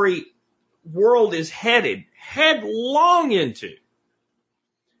regulatory world is headed, headlong into.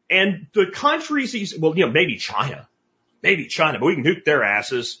 And the countries, maybe China, but we can nuke their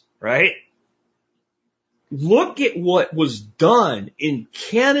asses, right? Look at what was done in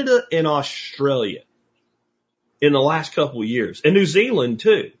Canada and Australia in the last couple of years, and New Zealand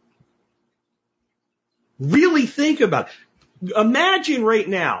too. Really think about it. Imagine right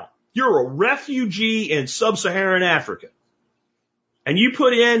now, you're a refugee in sub-Saharan Africa, and you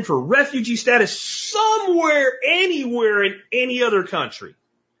put in for refugee status somewhere, anywhere in any other country.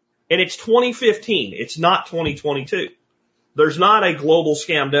 And it's 2015. It's not 2022. There's not a global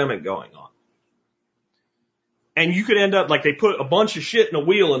scamdemic going on. And you could end up like they put a bunch of shit in a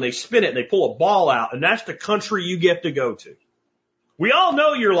wheel and they spin it and they pull a ball out, and that's the country you get to go to. We all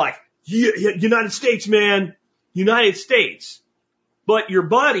know you're like, United States, man, United States. But your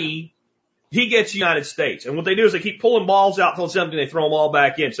buddy, he gets United States. And what they do is they keep pulling balls out till it's empty and they throw them all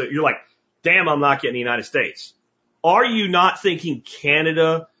back in. So you're like, damn, I'm not getting the United States. Are you not thinking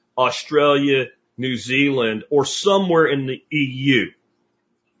Canada, Australia, New Zealand, or somewhere in the EU?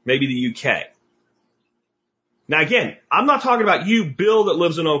 Maybe the UK. Now again, I'm not talking about you, Bill, that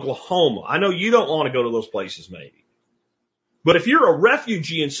lives in Oklahoma. I know you don't want to go to those places maybe. But if you're a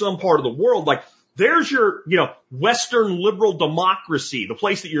refugee in some part of the world, like there's your, Western liberal democracy, the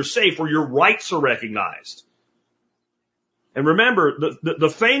place that you're safe, where your rights are recognized. And remember, the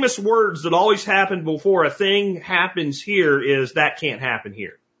famous words that always happen before a thing happens here is that can't happen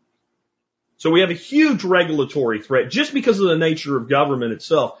here. So we have a huge regulatory threat just because of the nature of government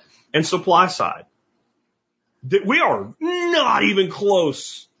itself and supply side. That we are not even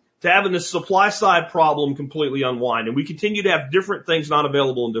close to having this supply side problem completely unwind. And we continue to have different things not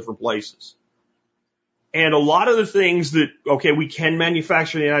available in different places. And a lot of the things that, we can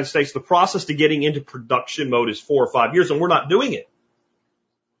manufacture in the United States, the process to getting into production mode is 4 or 5 years, and we're not doing it.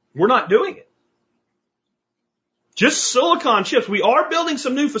 We're not doing it. Just silicon chips. We are building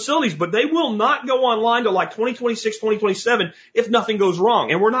some new facilities, but they will not go online till like 2026, 2027 if nothing goes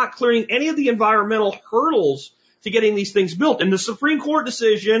wrong. And we're not clearing any of the environmental hurdles to getting these things built. And the Supreme Court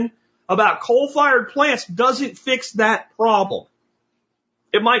decision about coal-fired plants doesn't fix that problem.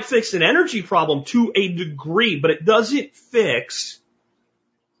 It might fix an energy problem to a degree, but it doesn't fix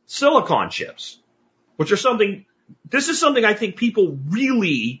silicon chips, which are something, this is something I think people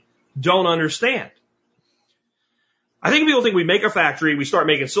really don't understand. I think people think we make a factory, we start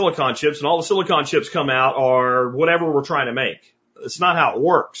making silicon chips, and all the silicon chips come out are whatever we're trying to make. It's not how it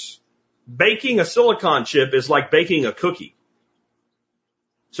works. Baking a silicon chip is like baking a cookie.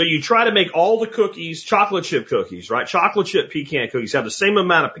 So you try to make all the cookies, chocolate chip cookies, right? Chocolate chip pecan cookies have the same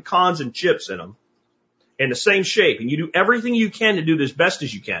amount of pecans and chips in them in the same shape. And you do everything you can to do this best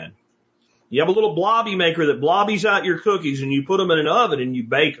as you can. You have a little blobby maker that blobbies out your cookies and you put them in an oven and you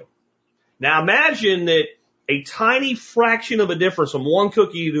bake them. Now imagine that a tiny fraction of a difference from one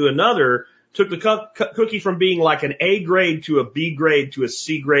cookie to another took the cookie from being like an A grade to a B grade to a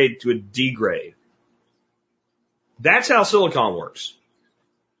C grade to a D grade. That's how silicon works.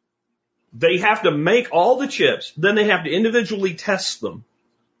 They have to make all the chips, then they have to individually test them.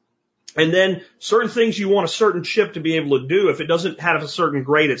 And then certain things you want a certain chip to be able to do, if it doesn't have a certain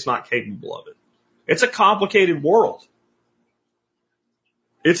grade, it's not capable of it. It's a complicated world.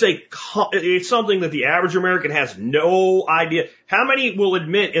 It's something that the average American has no idea. How many will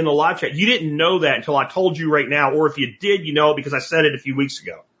admit in the live chat, you didn't know that until I told you right now, or if you did, you know it because I said it a few weeks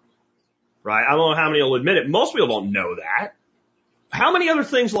ago. Right? I don't know how many will admit it. Most people don't know that. How many other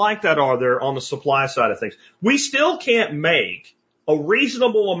things like that are there on the supply side of things? We still can't make a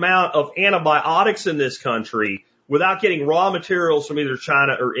reasonable amount of antibiotics in this country without getting raw materials from either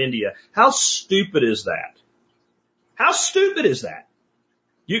China or India. How stupid is that? How stupid is that?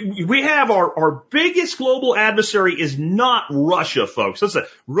 We have our biggest global adversary is not Russia, folks. That's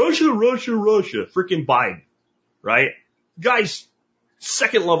Russia, freaking Biden, right? Guy's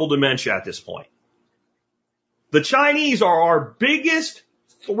second level dementia at this point. The Chinese are our biggest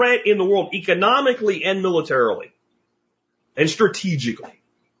threat in the world, economically and militarily, and strategically.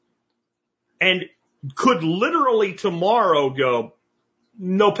 And could literally tomorrow go,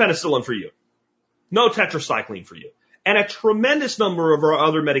 no penicillin for you, no tetracycline for you, and a tremendous number of our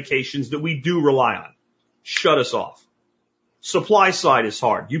other medications that we do rely on. Shut us off. Supply side is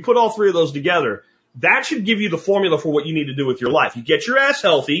hard. You put all three of those together, that should give you the formula for what you need to do with your life. You get your ass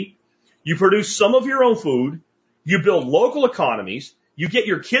healthy, you produce some of your own food, you build local economies, you get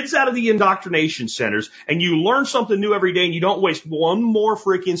your kids out of the indoctrination centers, and you learn something new every day, and you don't waste one more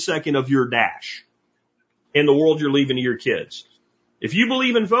freaking second of your dash in the world you're leaving to your kids. If you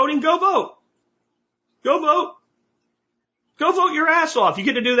believe in voting, go vote. Go vote. Go vote your ass off. You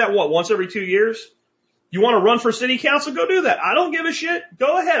get to do that, once every 2 years? You want to run for city council? Go do that. I don't give a shit.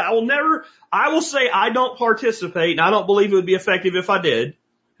 Go ahead. I will say I don't participate, and I don't believe it would be effective if I did,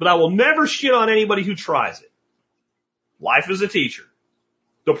 but I will never shit on anybody who tries it. Life is a teacher.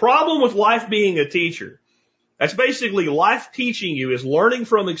 The problem with life being a teacher, that's basically life teaching you is learning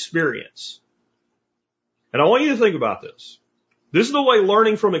from experience. And I want you to think about this. This is the way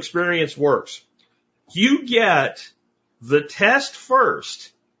learning from experience works. You get the test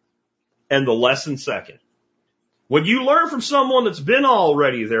first and the lesson second. When you learn from someone that's been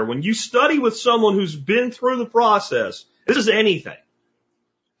already there, when you study with someone who's been through the process, this is anything.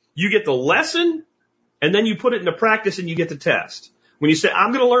 You get the lesson, and then you put it into practice and you get the test. When you say,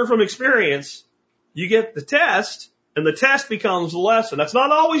 I'm going to learn from experience, you get the test, and the test becomes the lesson. That's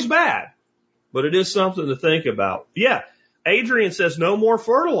not always bad, but it is something to think about. Yeah, Adrian says no more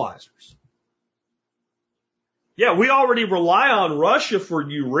fertilizers. Yeah, we already rely on Russia for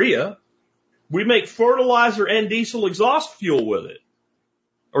urea. We make fertilizer and diesel exhaust fuel with it,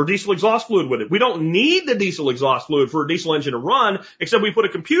 or diesel exhaust fluid with it. We don't need the diesel exhaust fluid for a diesel engine to run, except we put a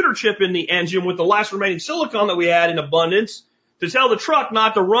computer chip in the engine with the last remaining silicon that we had in abundance to tell the truck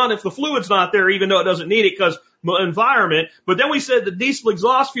not to run if the fluid's not there, even though it doesn't need it because environment. But then we said the diesel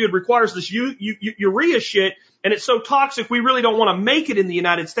exhaust fluid requires this urea shit, and it's so toxic we really don't want to make it in the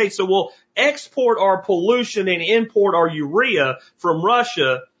United States, so we'll export our pollution and import our urea from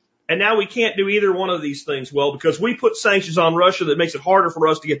Russia. And now we can't do either one of these things well because we put sanctions on Russia that makes it harder for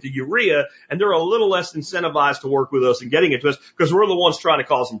us to get the urea, and they're a little less incentivized to work with us and getting it to us because we're the ones trying to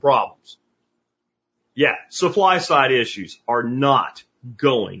cause them problems. Yeah, supply side issues are not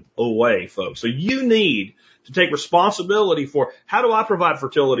going away, folks. So you need to take responsibility for how do I provide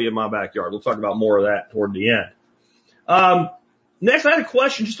fertility in my backyard? We'll talk about more of that toward the end. Next, I had a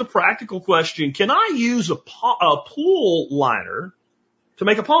question, just a practical question. Can I use a pool liner to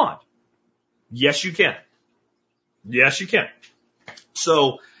make a pond? Yes, you can. Yes, you can.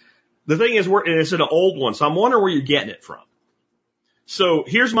 So the thing is, it's an old one, so I'm wondering where you're getting it from. So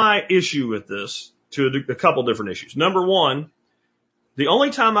here's my issue with this. to a couple different issues. Number one, the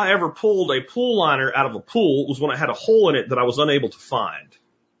only time I ever pulled a pool liner out of a pool was when I had a hole in it that I was unable to find.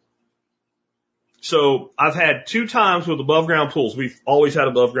 So I've had 2 times with above ground pools. We've always had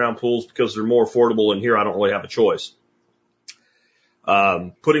above ground pools because they're more affordable, and here I don't really have a choice.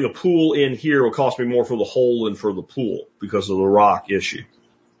 Putting a pool in here will cost me more for the hole than for the pool because of the rock issue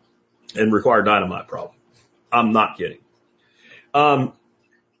and require dynamite problem. I'm not kidding.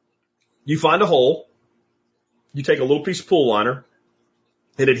 You find a hole, you take a little piece of pool liner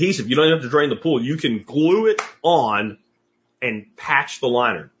and adhesive. You don't even have to drain the pool. You can glue it on and patch the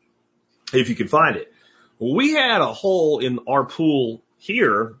liner if you can find it. Well, we had a hole in our pool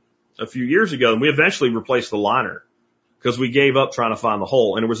here a few years ago, and we eventually replaced the liner because we gave up trying to find the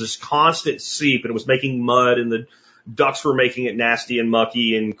hole. And it was this constant seep, and it was making mud, and the ducks were making it nasty and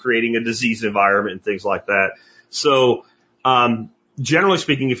mucky and creating a disease environment and things like that. So, generally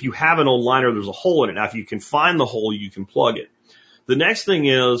speaking, if you have an old liner, there's a hole in it. Now, if you can find the hole, you can plug it. The next thing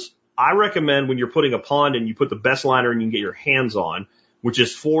is, I recommend when you're putting a pond in, you put the best liner you can get your hands on, which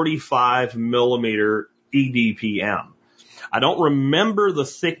is 45 millimeter EDPM. I don't remember the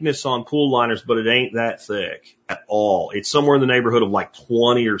thickness on pool liners, but it ain't that thick at all. It's somewhere in the neighborhood of like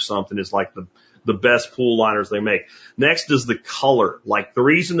 20 or something is like the best pool liners they make. Next is the color. Like the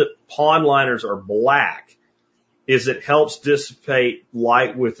reason that pond liners are black is it helps dissipate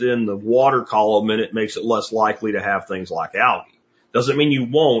light within the water column, and it makes it less likely to have things like algae. Doesn't mean you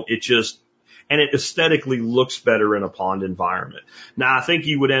won't. And it aesthetically looks better in a pond environment. Now, I think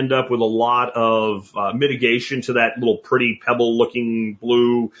you would end up with a lot of mitigation to that little pretty pebble-looking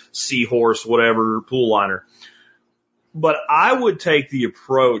blue seahorse, whatever, pool liner. But I would take the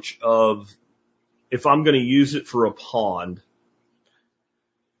approach of, if I'm going to use it for a pond,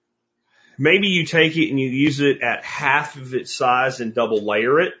 maybe you take it and you use it at half of its size and double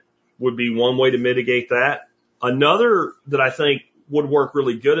layer it would be one way to mitigate that. Another that I think would work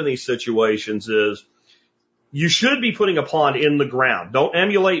really good in these situations is you should be putting a pond in the ground. Don't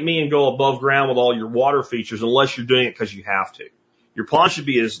emulate me and go above ground with all your water features unless you're doing it because you have to. Your pond should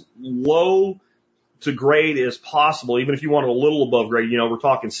be as low to grade as possible, even if you want it a little above grade. You know, we're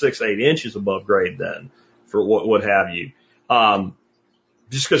talking 6-8 inches above grade then for what have you.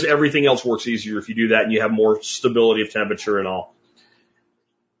 Just because everything else works easier if you do that and you have more stability of temperature and all.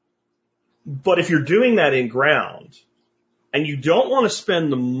 But if you're doing that in ground, and you don't want to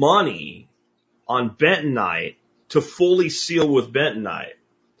spend the money on bentonite to fully seal with bentonite,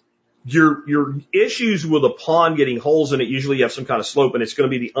 your issues with a pond getting holes in it, usually you have some kind of slope, and it's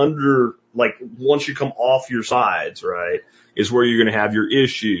going to be the under, like once you come off your sides, right, is where you're going to have your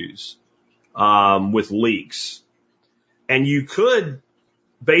issues with leaks. And you could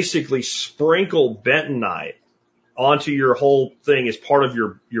basically sprinkle bentonite onto your whole thing as part of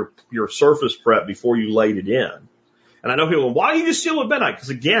your surface prep before you laid it in. And I know people, why do you just seal with bentonite? Because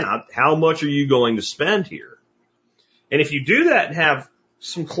again, how much are you going to spend here? And if you do that and have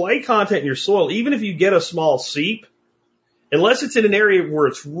some clay content in your soil, even if you get a small seep, unless it's in an area where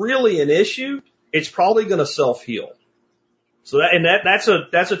it's really an issue, it's probably going to self-heal. So that's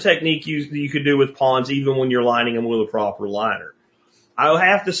a technique you could do with ponds, even when you're lining them with a proper liner. I'll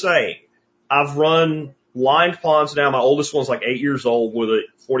have to say, I've run lined ponds now. My oldest one's like 8 years old with a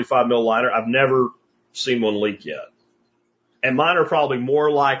 45 mil liner. I've never seen one leak yet. And mine are probably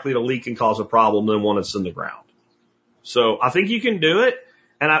more likely to leak and cause a problem than one that's in the ground. So I think you can do it.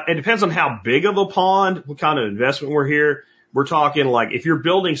 And it depends on how big of a pond, what kind of investment we're talking like if you're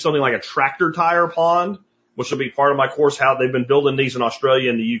building something like a tractor tire pond, which will be part of my course, how they've been building these in Australia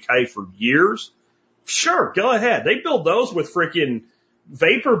and the UK for years. Sure, go ahead. They build those with freaking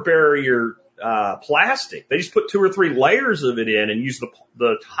vapor barrier plastic. They just put 2 or 3 layers of it in and use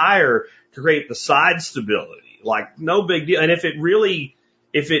the tire to create the side stability. Like, no big deal. And if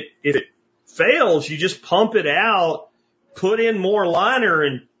it fails, you just pump it out, put in more liner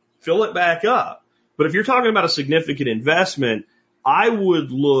and fill it back up. But if you're talking about a significant investment, I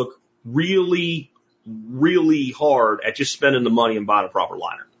would look really, really hard at just spending the money and buying a proper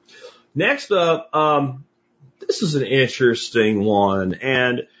liner. Next up, this is an interesting one.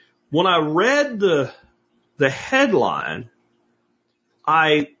 And when I read the headline,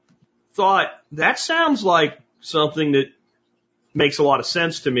 I thought that sounds like something that makes a lot of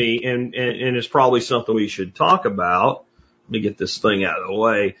sense to me and is probably something we should talk about. Let me get this thing out of the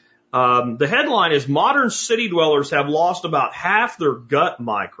way. The headline is modern city dwellers have lost about half their gut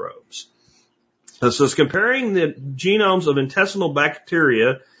microbes. This is comparing the genomes of intestinal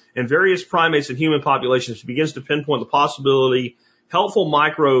bacteria in various primates and human populations begins to pinpoint the possibility helpful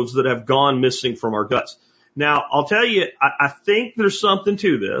microbes that have gone missing from our guts. Now, I'll tell you, I think there's something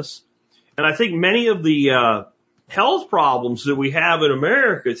to this. And I think many of the health problems that we have in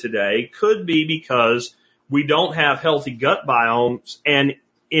America today could be because we don't have healthy gut biomes, and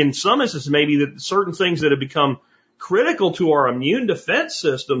in some instances, maybe that certain things that have become critical to our immune defense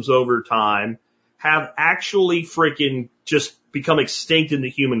systems over time have actually freaking just become extinct in the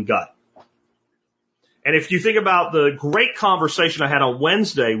human gut. And if you think about the great conversation I had on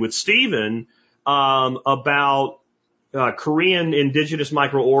Wednesday with Stephen about Korean indigenous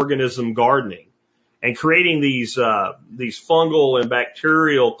microorganism gardening and creating these fungal and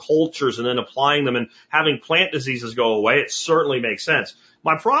bacterial cultures and then applying them and having plant diseases go away, it certainly makes sense.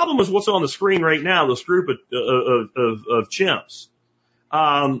 My problem is what's on the screen right now, this group of chimps.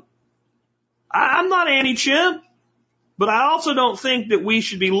 I'm not anti-chimp, but I also don't think that we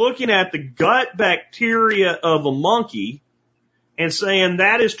should be looking at the gut bacteria of a monkey and saying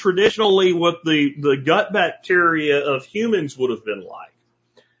that is traditionally what the gut bacteria of humans would have been like.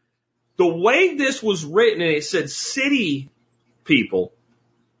 The way this was written, and it said city people,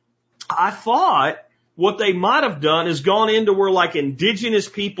 I thought what they might have done is gone into where like indigenous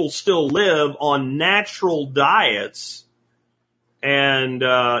people still live on natural diets. And,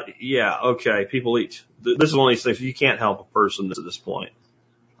 yeah, okay, people eat. This is one of these things you can't help a person at this point.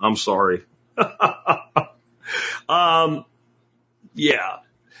 I'm sorry. Yeah.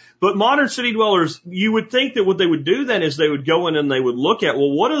 But modern city dwellers, you would think that what they would do then is they would go in and they would look at,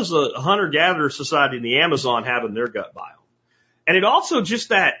 well, what does a hunter-gatherer society in the Amazon have in their gut biome? And it also just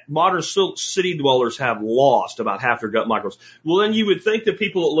that modern city dwellers have lost about half their gut microbes. Well, then you would think that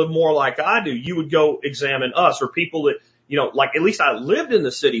people that live more like I do, you would go examine us, or people that, you know, like at least I lived in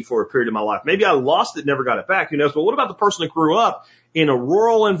the city for a period of my life. Maybe I lost it, never got it back. Who knows? But what about the person that grew up in a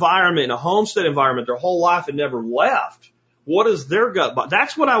rural environment, in a homestead environment, their whole life and never left? What is their gut biome?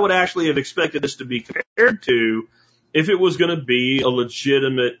 That's what I would actually have expected this to be compared to if it was going to be a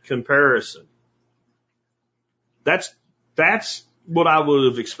legitimate comparison. That's what I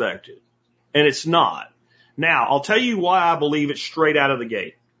would have expected. And it's not. Now, I'll tell you why I believe it straight out of the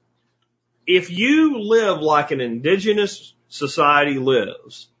gate. If you live like an indigenous society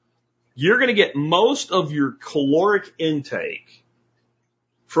lives, you're going to get most of your caloric intake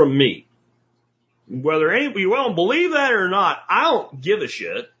from meat. Whether you won't believe that or not, I don't give a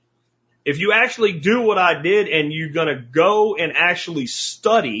shit. If you actually do what I did and you're going to go and actually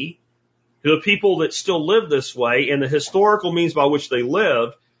study the people that still live this way and the historical means by which they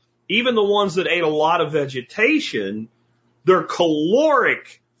lived, even the ones that ate a lot of vegetation, their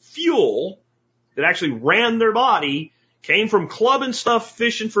caloric fuel that actually ran their body came from clubbing stuff,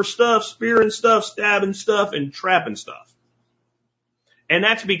 fishing for stuff, spearing stuff, stabbing stuff, and trapping stuff. And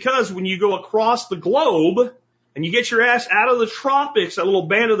that's because when you go across the globe and you get your ass out of the tropics, that little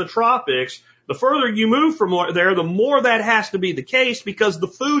band of the tropics, the further you move from there, the more that has to be the case because the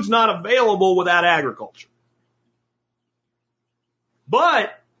food's not available without agriculture.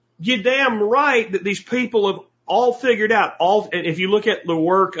 But you're damn right that these people have all figured out, and if you look at the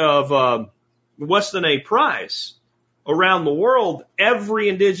work of Weston A. Price around the world, every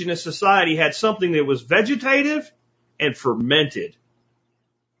indigenous society had something that was vegetative and fermented,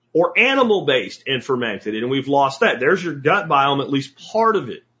 or animal-based and fermented, and we've lost that. There's your gut biome, at least part of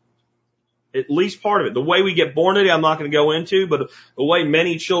it. At least part of it. The way we get born today, I'm not going to go into, but the way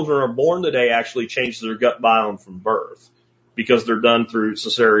many children are born today actually changes their gut biome from birth because they're done through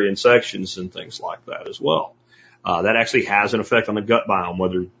cesarean sections and things like that as well. That actually has an effect on the gut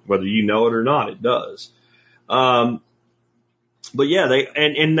biome, whether you know it or not, it does. But yeah,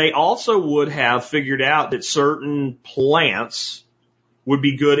 they also would have figured out that certain plants would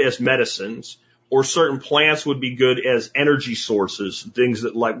be good as medicines, or certain plants would be good as energy sources, things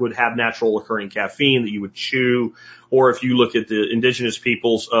that like would have natural occurring caffeine that you would chew. Or if you look at the indigenous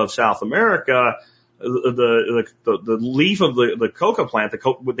peoples of South America, the leaf of the coca plant,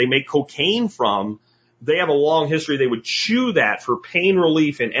 what they make cocaine from, they have a long history. They would chew that for pain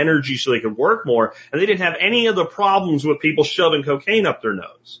relief and energy so they could work more. And they didn't have any of the problems with people shoving cocaine up their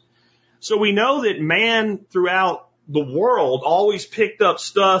nose. So we know that man throughout the world always picked up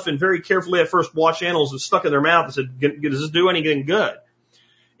stuff and very carefully at first watched animals and stuck in their mouth and said, does this do anything good?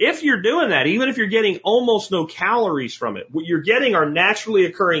 If you're doing that, even if you're getting almost no calories from it, what you're getting are naturally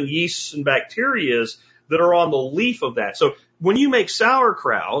occurring yeasts and bacteria that are on the leaf of that. So when you make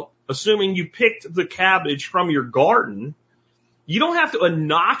sauerkraut, assuming you picked the cabbage from your garden, you don't have to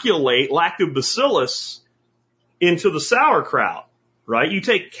inoculate lactobacillus into the sauerkraut, right? You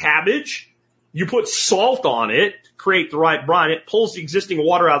take cabbage, you put salt on it to create the right brine. It pulls the existing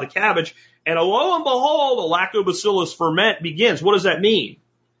water out of the cabbage, and lo and behold, the lactobacillus ferment begins. What does that mean?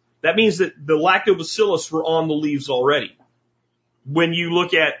 That means that the lactobacillus were on the leaves already. When you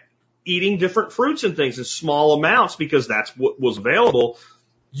look at eating different fruits and things in small amounts because that's what was available.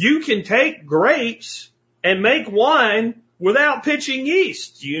 You can take grapes and make wine without pitching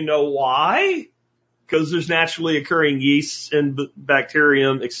yeast. Do you know why? Because there's naturally occurring yeasts and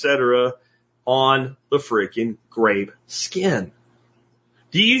bacterium, etc., on the freaking grape skin.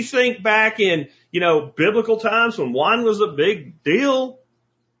 Do you think back in, biblical times when wine was a big deal,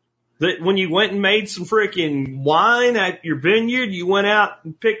 that when you went and made some freaking wine at your vineyard, you went out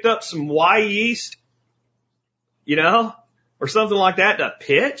and picked up some Y yeast, or something like that to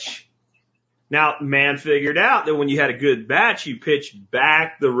pitch? Now, man figured out that when you had a good batch, you pitched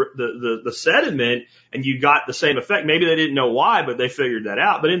back the sediment and you got the same effect. Maybe they didn't know why, but they figured that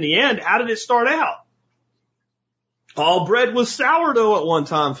out. But in the end, how did it start out? All bread was sourdough at one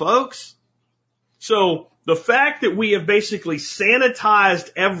time, folks. So the fact that we have basically sanitized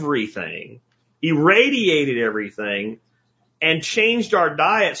everything, irradiated everything, and changed our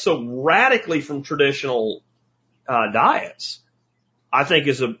diet so radically from traditional diets, I think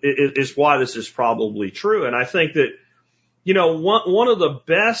is why this is probably true. And I think that, one of the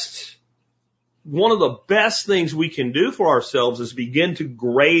best things we can do for ourselves is begin to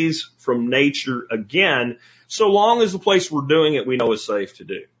graze from nature again, so long as the place we're doing it we know is safe to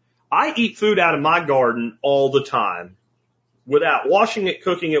do. I eat food out of my garden all the time without washing it,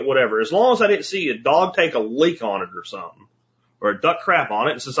 cooking it, whatever. As long as I didn't see a dog take a leak on it or something, or a duck crap on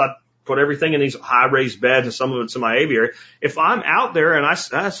it, and since I put everything in these high raised beds and some of it's in my aviary. If I'm out there and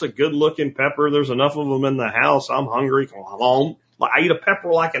that's a good looking pepper, there's enough of them in the house, I'm hungry, come home. I eat a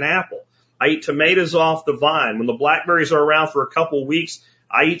pepper like an apple. I eat tomatoes off the vine. When the blackberries are around for a couple of weeks,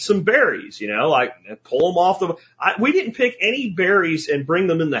 I eat some berries, like pull them off we didn't pick any berries and bring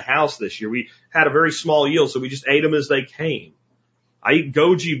them in the house this year. We had a very small yield, so we just ate them as they came. I eat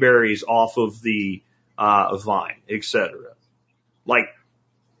goji berries off of the vine, etc.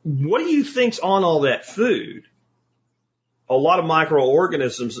 What do you think's on all that food? A lot of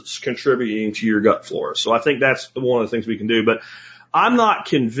microorganisms that's contributing to your gut flora. So I think that's one of the things we can do. But I'm not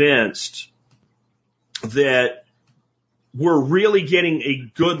convinced that we're really getting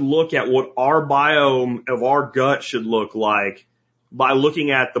a good look at what our biome of our gut should look like by looking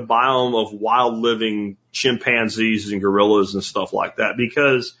at the biome of wild living chimpanzees and gorillas and stuff like that.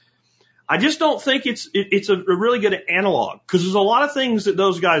 Because I just don't think it's a really good analog, because there's a lot of things that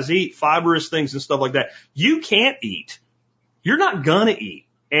those guys eat, fibrous things and stuff like that, you can't eat. You're not gonna eat.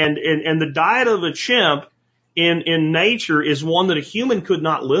 And the diet of a chimp in nature is one that a human could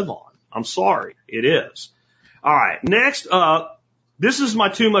not live on. I'm sorry, it is. All right, next up, this is my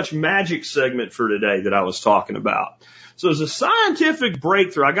too much magic segment for today that I was talking about. So as a scientific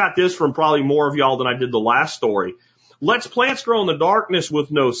breakthrough, I got this from probably more of y'all than I did the last story. Lets plants grow in the darkness with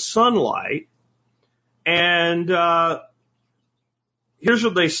no sunlight. And here's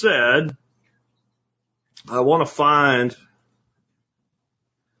what they said. I want to find.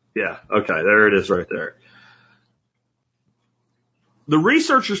 Yeah, okay, there it is right there. The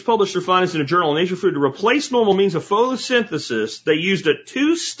researchers published their findings in a journal, Nature Food. To replace normal means of photosynthesis, they used a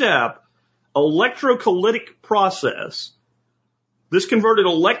two-step electrolytic process. This converted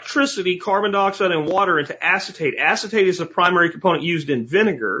electricity, carbon dioxide, and water into acetate. Acetate is the primary component used in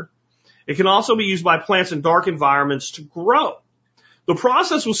vinegar. It can also be used by plants in dark environments to grow. The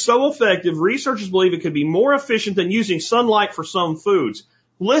process was so effective, researchers believe it could be more efficient than using sunlight for some foods.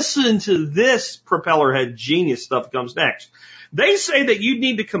 Listen to this propeller head genius stuff that comes next. They say that you'd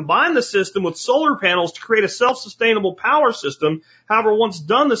need to combine the system with solar panels to create a self-sustainable power system. However, once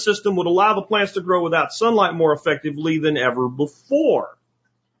done, the system would allow the plants to grow without sunlight more effectively than ever before.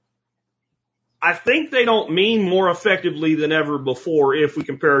 I think they don't mean more effectively than ever before if we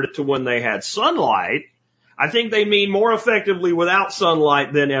compared it to when they had sunlight. I think they mean more effectively without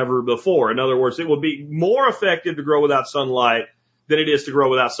sunlight than ever before. In other words, it would be more effective to grow without sunlight than it is to grow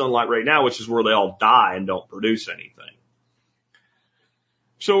without sunlight right now, which is where they all die and don't produce anything.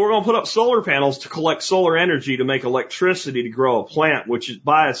 So we're going to put up solar panels to collect solar energy to make electricity to grow a plant, which is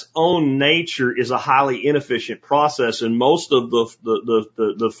by its own nature is a highly inefficient process, and most of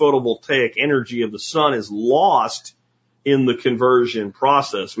the photovoltaic energy of the sun is lost in the conversion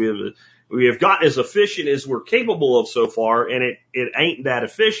process. We have gotten as efficient as we're capable of so far, and it ain't that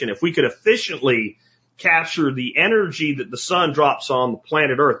efficient. If we could efficiently capture the energy that the sun drops on the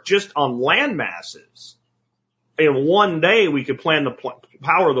planet Earth just on land masses, in one day we could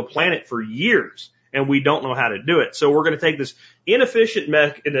power the planet for years, and we don't know how to do it. So we're going to take this inefficient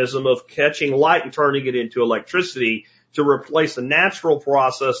mechanism of catching light and turning it into electricity to replace the natural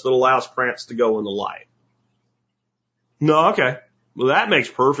process that allows plants to go in the light. No, okay. Well, that makes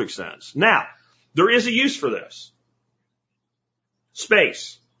perfect sense. Now, there is a use for this.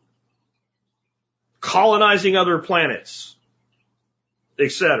 Space. colonizing other planets,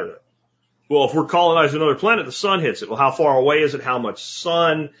 etc. Well, if we're colonizing another planet, the sun hits it. Well, how far away is it? How much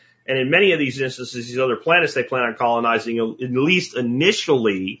sun? And in many of these instances, these other planets they plan on colonizing, at least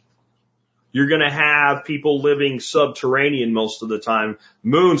initially, you're going to have people living subterranean most of the time.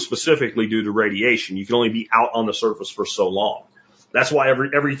 Moon specifically due to radiation. You can only be out on the surface for so long. That's why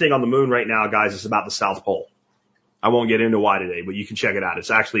everything on the moon right now, guys, is about the South Pole. I won't get into why today, but you can check it out.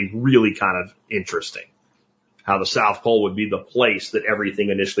 It's actually really kind of interesting how the South Pole would be the place that everything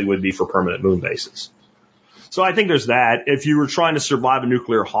initially would be for permanent moon bases. So I think there's that. If you were trying to survive a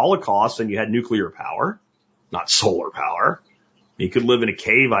nuclear holocaust and you had nuclear power, not solar power, you could live in a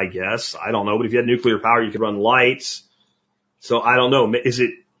cave, I guess. I don't know. But if you had nuclear power, you could run lights. So I don't know. Is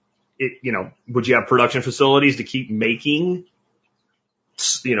it, would you have production facilities to keep making,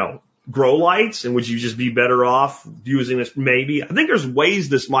 grow lights? And would you just be better off using this? Maybe. I think there's ways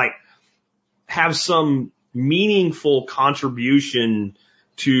this might have some meaningful contribution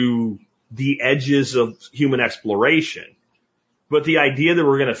to the edges of human exploration. But the idea that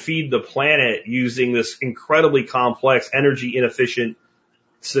we're going to feed the planet using this incredibly complex, energy inefficient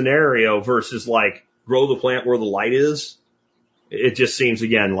scenario versus like grow the plant where the light is, it just seems,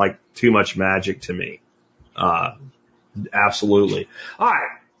 again, like too much magic to me. Absolutely. All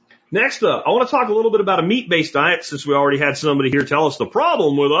right. Next up, I want to talk a little bit about a meat-based diet since we already had somebody here tell us the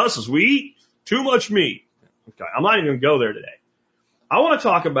problem with us is we eat too much meat. Okay. I'm not even going to go there today. I want to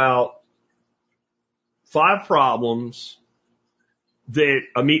talk about 5 problems that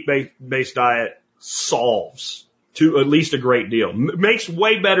a meat-based diet solves to at least a great deal. Makes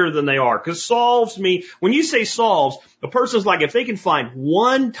way better than they are. Because solves me, when you say solves, a person's like, if they can find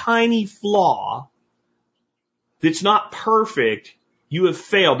one tiny flaw that's not perfect, you have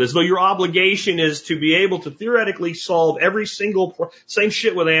failed. As though your obligation is to be able to theoretically solve every single, same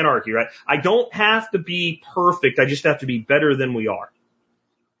shit with anarchy, right? I don't have to be perfect. I just have to be better than we are.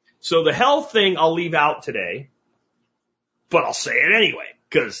 So the health thing I'll leave out today, but I'll say it anyway,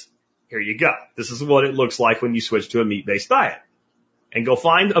 because here you go. This is what it looks like when you switch to a meat-based diet. And go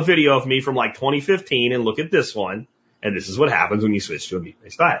find a video of me from like 2015 and look at this one. And this is what happens when you switch to a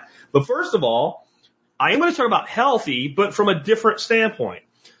meat-based diet. But first of all, I am going to talk about healthy, but from a different standpoint.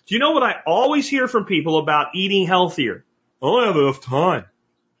 Do you know what I always hear from people about eating healthier? I don't have enough time.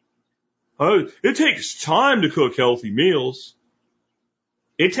 It takes time to cook healthy meals.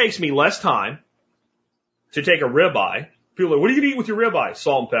 It takes me less time to take a ribeye. People are like, what are you going to eat with your ribeye?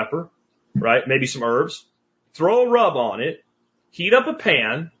 Salt and pepper, right? Maybe some herbs. Throw a rub on it. Heat up a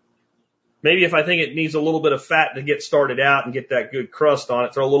pan. Maybe if I think it needs a little bit of fat to get started out and get that good crust on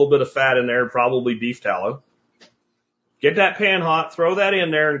it, throw a little bit of fat in there, probably beef tallow. Get that pan hot, throw that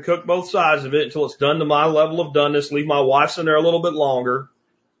in there and cook both sides of it until it's done to my level of doneness. Leave my wife's in there a little bit longer.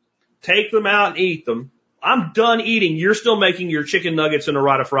 Take them out and eat them. I'm done eating. You're still making your chicken nuggets and a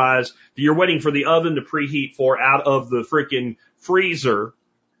ride of fries that you're waiting for the oven to preheat for out of the freaking freezer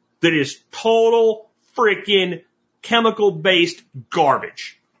that is total freaking chemical-based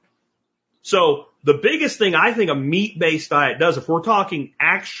garbage. So the biggest thing I think a meat-based diet does, if we're talking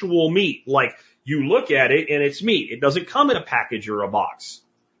actual meat, like you look at it and it's meat. It doesn't come in a package or a box.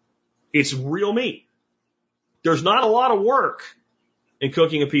 It's real meat. There's not a lot of work in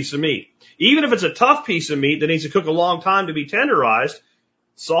cooking a piece of meat. Even if it's a tough piece of meat that needs to cook a long time to be tenderized,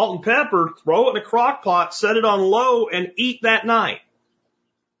 salt and pepper, throw it in a crock pot, set it on low, and eat that night.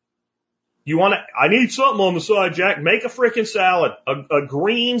 I need something on the side, Jack. Make a frickin' salad, a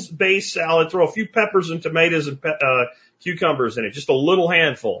greens-based salad, throw a few peppers and tomatoes and cucumbers in it, just a little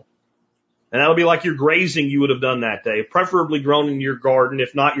handful. And that'll be like your grazing you would have done that day, preferably grown in your garden,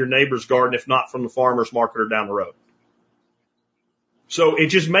 if not your neighbor's garden, if not from the farmer's market or down the road. So it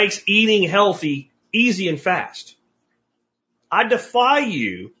just makes eating healthy easy and fast. I defy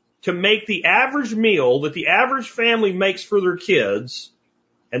you to make the average meal that the average family makes for their kids,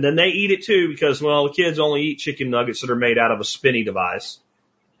 and then they eat it too because, well, the kids only eat chicken nuggets that are made out of a spinny device,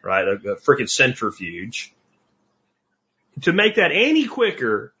 right? A frickin' centrifuge. To make that any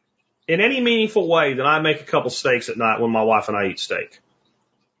quicker in any meaningful way than I make a couple steaks at night when my wife and I eat steak.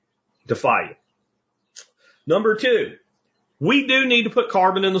 Defy you. Number 2. We do need to put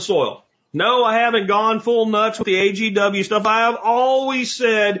carbon in the soil. No, I haven't gone full nuts with the AGW stuff. I have always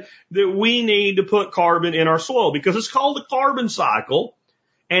said that we need to put carbon in our soil because it's called the carbon cycle.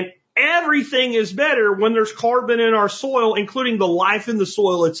 And everything is better when there's carbon in our soil, including the life in the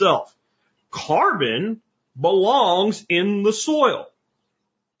soil itself. Carbon belongs in the soil.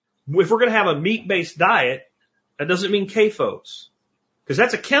 If we're going to have a meat-based diet, that doesn't mean CAFOs, because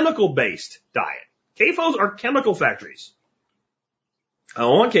that's a chemical-based diet. CAFOs are chemical factories. I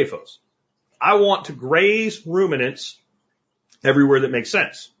don't want CAFOs. I want to graze ruminants everywhere that makes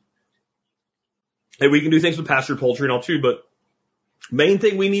sense. And we can do things with pasture poultry and all too, but main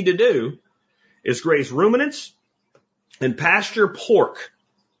thing we need to do is graze ruminants and pasture pork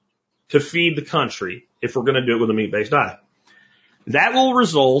to feed the country if we're going to do it with a meat-based diet. That will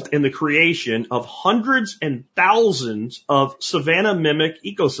result in the creation of hundreds and thousands of savanna mimic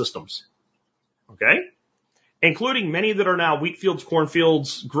ecosystems. Okay? Including many that are now wheat fields,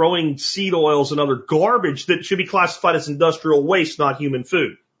 cornfields, growing seed oils and other garbage that should be classified as industrial waste, not human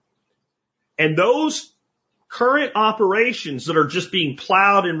food. And those current operations that are just being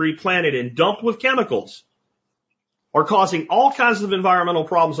plowed and replanted and dumped with chemicals are causing all kinds of environmental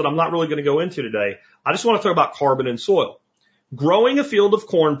problems that I'm not really going to go into today. I just want to talk about carbon in soil. Growing a field of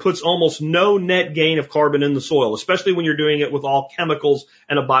corn puts almost no net gain of carbon in the soil, especially when you're doing it with all chemicals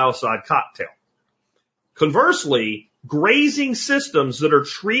and a biocide cocktail. Conversely, grazing systems that are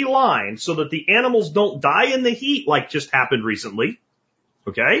tree lined so that the animals don't die in the heat like just happened recently,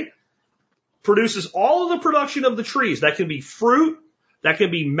 okay, produces all of the production of the trees. That can be fruit, that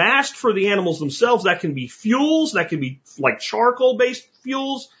can be mast for the animals themselves, that can be fuels, that can be like charcoal-based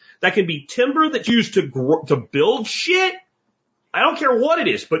fuels, that can be timber that's used to build shit. I don't care what it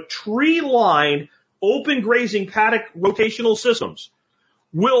is, but tree-lined, open grazing paddock rotational systems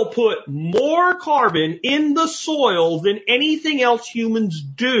will put more carbon in the soil than anything else humans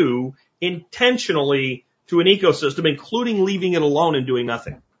do intentionally to an ecosystem, including leaving it alone and doing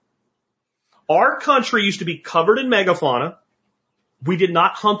nothing. Our country used to be covered in megafauna. We did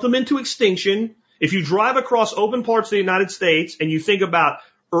not hunt them into extinction. If you drive across open parts of the United States and you think about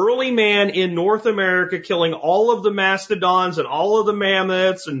early man in North America killing all of the mastodons and all of the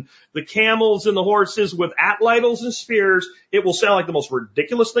mammoths and the camels and the horses with atlatls and spears, it will sound like the most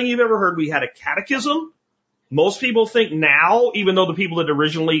ridiculous thing you've ever heard. We had a catechism. Most people think now, even though the people that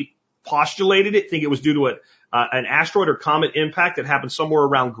originally postulated it think it was due to an asteroid or comet impact that happened somewhere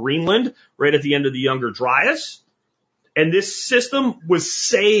around Greenland, right at the end of the Younger Dryas. And this system was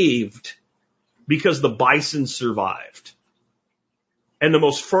saved because the bison survived. And the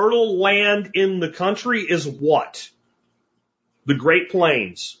most fertile land in the country is what? The Great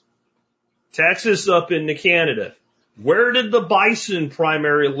Plains. Texas up into Canada. Where did the bison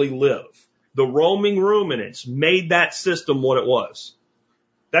primarily live? The roaming ruminants made that system what it was.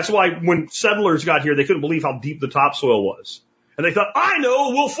 That's why when settlers got here, they couldn't believe how deep the topsoil was. And they thought, I know,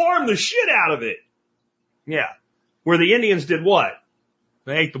 we'll farm the shit out of it. Yeah. Where the Indians did what?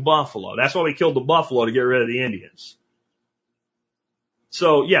 They ate the buffalo. That's why we killed the buffalo, to get rid of the Indians.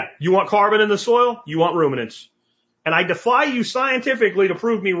 So, yeah, you want carbon in the soil? You want ruminants. And I defy you scientifically to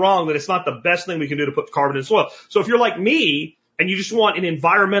prove me wrong that it's not the best thing we can do to put carbon in the soil. So if you're like me and you just want an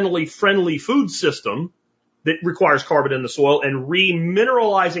environmentally friendly food system that requires carbon in the soil and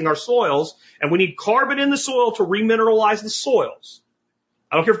remineralizing our soils, and we need carbon in the soil to remineralize the soils.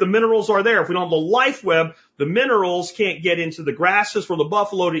 I don't care if the minerals are there. If we don't have the life web, the minerals can't get into the grasses for the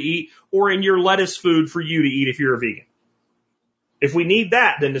buffalo to eat or in your lettuce food for you to eat if you're a vegan. If we need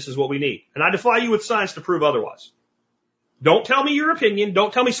that, then this is what we need. And I defy you with science to prove otherwise. Don't tell me your opinion.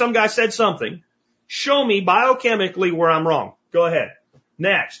 Don't tell me some guy said something. Show me biochemically where I'm wrong. Go ahead.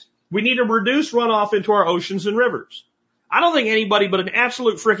 Next, we need to reduce runoff into our oceans and rivers. I don't think anybody but an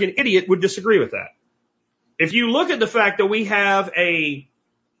absolute freaking idiot would disagree with that. If you look at the fact that we have a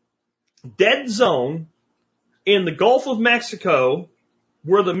dead zone in the Gulf of Mexico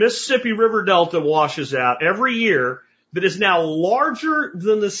where the Mississippi River Delta washes out every year, that is now larger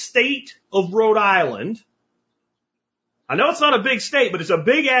than the state of Rhode Island. I know it's not a big state, but it's a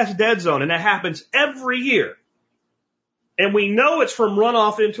big ass dead zone, and that happens every year. And we know it's from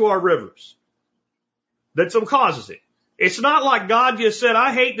runoff into our rivers. That's what causes it. It's not like God just said,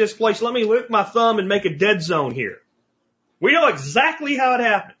 I hate this place, let me lick my thumb and make a dead zone here. We know exactly how it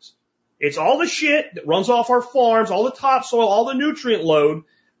happens. It's all the shit that runs off our farms, all the topsoil, all the nutrient load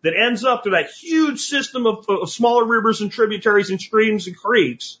that ends up through that huge system of smaller rivers and tributaries and streams and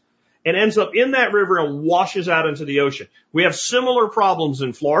creeks and ends up in that river and washes out into the ocean. We have similar problems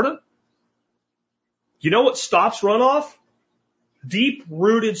in Florida. You know what stops runoff?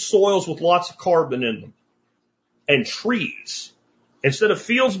 Deep-rooted soils with lots of carbon in them and trees. Instead of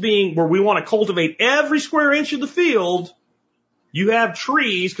fields being where we want to cultivate every square inch of the field, you have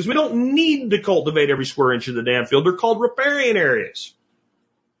trees because we don't need to cultivate every square inch of the damn field. They're called riparian areas.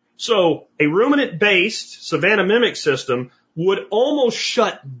 So a ruminant-based savanna mimic system would almost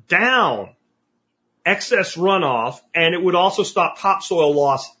shut down excess runoff, and it would also stop topsoil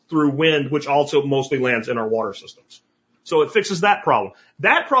loss through wind, which also mostly lands in our water systems. So it fixes that problem.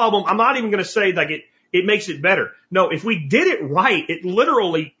 That problem, I'm not even going to say like it makes it better. No, if we did it right, it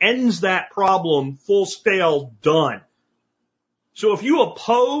literally ends that problem full scale done. So if you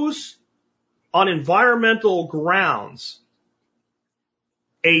oppose on environmental grounds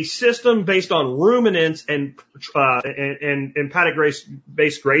a system based on ruminants and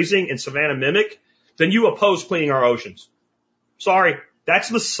paddock-based grazing and savanna mimic, then you oppose cleaning our oceans. Sorry, that's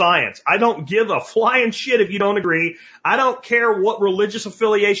the science. I don't give a flying shit if you don't agree. I don't care what religious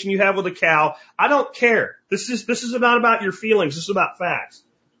affiliation you have with a cow. I don't care. This is not about your feelings. This is about facts.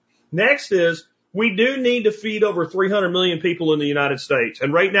 Next is, we do need to feed over 300 million people in the United States.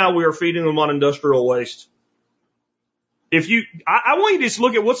 And right now we are feeding them on industrial waste. I want you to just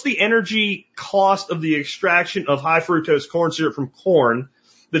look at what's the energy cost of the extraction of high fructose corn syrup from corn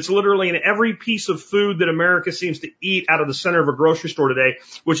that's literally in every piece of food that America seems to eat out of the center of a grocery store today,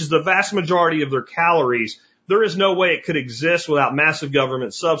 which is the vast majority of their calories. There is no way it could exist without massive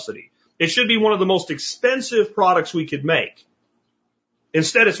government subsidy. It should be one of the most expensive products we could make.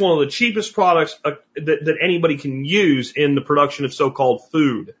 Instead, it's one of the cheapest products that anybody can use in the production of so-called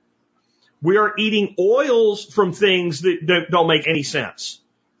food. We are eating oils from things that don't make any sense.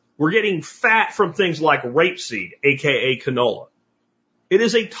 We're getting fat from things like rapeseed, aka canola. It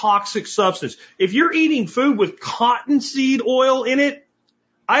is a toxic substance. If you're eating food with cottonseed oil in it,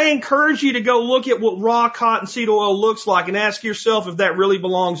 I encourage you to go look at what raw cottonseed oil looks like and ask yourself if that really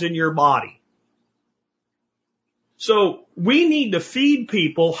belongs in your body. So we need to feed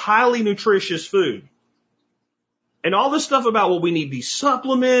people highly nutritious food. And all this stuff about, well, we need these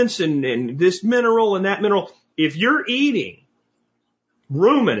supplements and this mineral and that mineral. If you're eating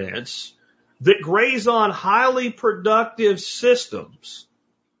ruminants that graze on highly productive systems,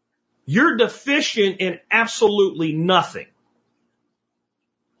 you're deficient in absolutely nothing.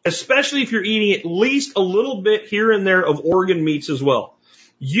 Especially if you're eating at least a little bit here and there of organ meats as well.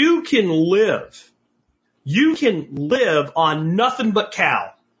 You can live on nothing but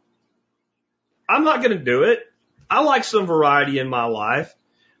cow. I'm not going to do it. I like some variety in my life.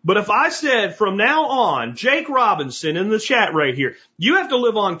 But if I said from now on, Jake Robinson in the chat right here, you have to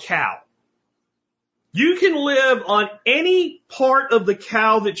live on cow. You can live on any part of the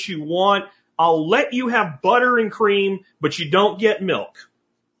cow that you want. I'll let you have butter and cream, but you don't get milk.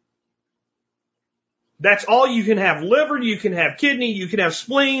 That's all you can have. Liver, you can have kidney, you can have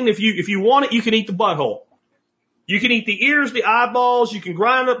spleen. If you want it, you can eat the butthole. You can eat the ears, the eyeballs, you can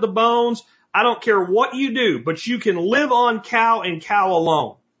grind up the bones. I don't care what you do, but you can live on cow and cow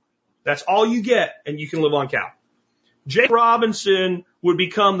alone. That's all you get, and you can live on cow. Jake Robinson would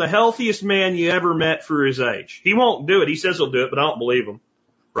become the healthiest man you ever met for his age. He won't do it. He says he'll do it, but I don't believe him,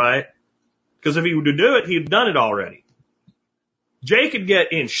 right? Because if he were to do it, he'd done it already. Jake could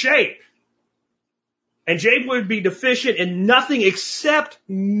get in shape, and Jake would be deficient in nothing except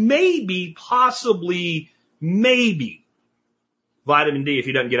maybe, possibly, maybe vitamin D if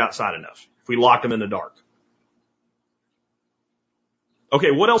he doesn't get outside enough. If we locked him in the dark.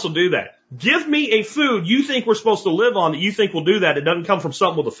 Okay, what else will do that? Give me a food you think we're supposed to live on that you think will do that. It doesn't come from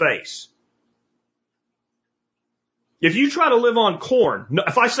something with a face. If you try to live on corn,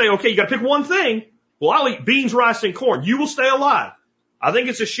 if I say, okay, you got to pick one thing, well, I'll eat beans, rice, and corn. You will stay alive. I think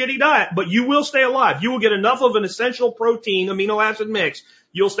it's a shitty diet, but you will stay alive. You will get enough of an essential protein amino acid mix.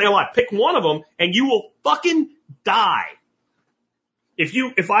 You'll stay alive. Pick one of them and you will fucking die.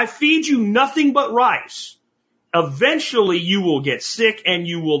 If I feed you nothing but rice, eventually you will get sick and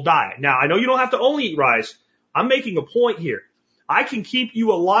you will die. Now, I know you don't have to only eat rice. I'm making a point here. I can keep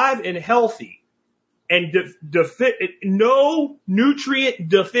you alive and healthy and no nutrient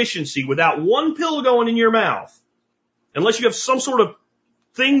deficiency without one pill going in your mouth, unless you have some sort of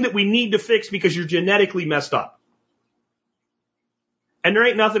thing that we need to fix because you're genetically messed up. And there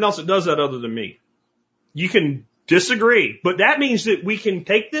ain't nothing else that does that other than me. You can disagree, but that means that we can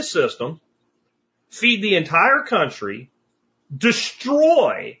take this system, feed the entire country,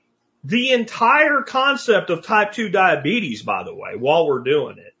 destroy the entire concept of type 2 diabetes, by the way, while we're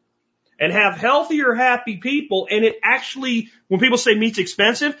doing it, and have healthier, happy people. And it actually, when people say meat's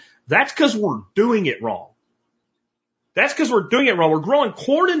expensive, that's because we're doing it wrong. That's because we're doing it wrong. We're growing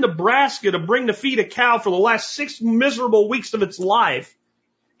corn in Nebraska to bring to feed a cow for the last 6 miserable weeks of its life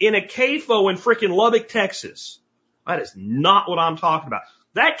in a CAFO in frickin' Lubbock, Texas. That is not what I'm talking about.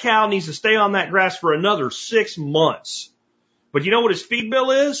 That cow needs to stay on that grass for another 6 months. But you know what his feed bill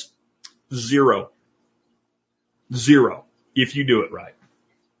is? Zero. If you do it right.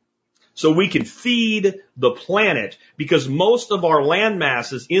 So we can feed the planet because most of our land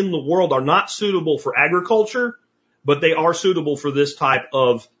masses in the world are not suitable for agriculture, but they are suitable for this type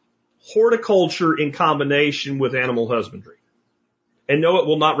of horticulture in combination with animal husbandry. And no, it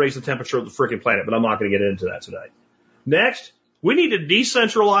will not raise the temperature of the freaking planet, but I'm not going to get into that today. Next, we need to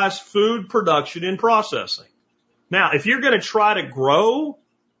decentralize food production and processing. Now, if you're going to try to grow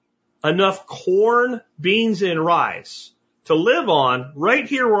enough corn, beans, and rice to live on right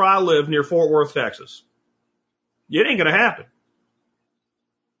here where I live near Fort Worth, Texas, it ain't going to happen.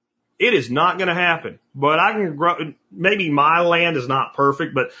 It is not going to happen. But I can grow, maybe my land is not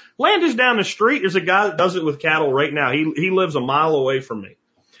perfect, but land is down the street. There's a guy that does it with cattle right now. He lives a mile away from me.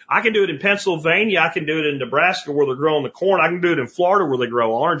 I can do it in Pennsylvania. I can do it in Nebraska where they're growing the corn. I can do it in Florida where they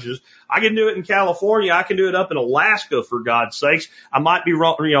grow oranges. I can do it in California. I can do it up in Alaska, for God's sakes. I might be,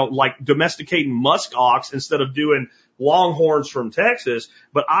 like domesticating musk ox instead of doing longhorns from Texas,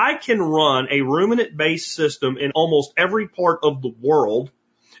 but I can run a ruminant-based system in almost every part of the world.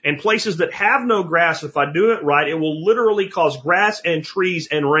 And places that have no grass, if I do it right, it will literally cause grass and trees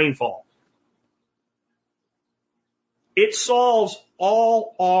and rainfall. It solves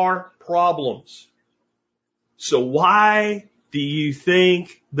all our problems. So why do you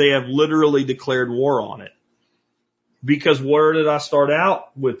think they have literally declared war on it? Because where did I start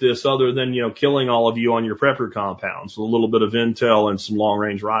out with this other than, killing all of you on your prepper compounds with a little bit of intel and some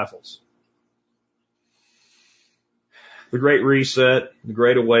long-range rifles? The Great Reset, the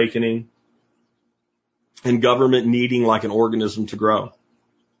Great Awakening, and government needing like an organism to grow.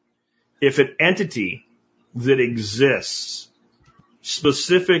 If an entity that exists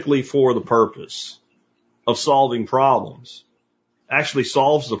specifically for the purpose of solving problems actually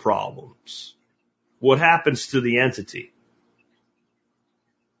solves the problems, what happens to the entity?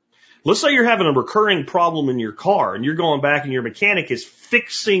 Let's say you're having a recurring problem in your car and you're going back and your mechanic is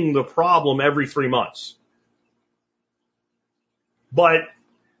fixing the problem every 3 months. But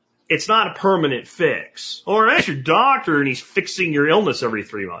it's not a permanent fix. Or that's your doctor and he's fixing your illness every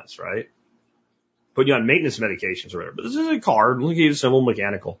 3 months, right? Put you on maintenance medications or whatever. But this is a car. Look at a simple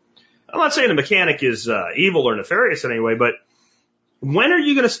mechanical. I'm not saying the mechanic is evil or nefarious in any way, but when are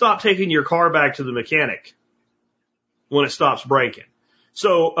you going to stop taking your car back to the mechanic? When it stops breaking.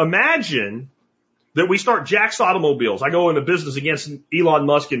 So imagine that we start Jack's Automobiles. I go into business against Elon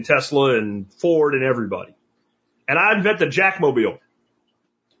Musk and Tesla and Ford and everybody. And I invent the Jackmobile.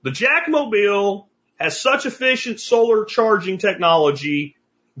 The Jackmobile has such efficient solar charging technology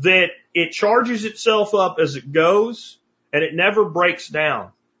that it charges itself up as it goes and it never breaks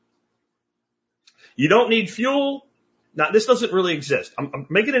down. You don't need fuel. Now, this doesn't really exist. I'm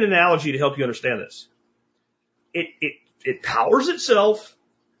making an analogy to help you understand this. It powers itself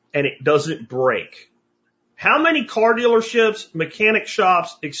and it doesn't break. How many car dealerships, mechanic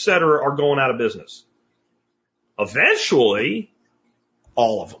shops, etc. are going out of business? Eventually,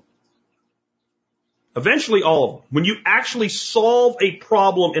 all of them. Eventually, all of them. When you actually solve a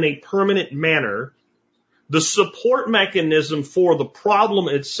problem in a permanent manner, the support mechanism for the problem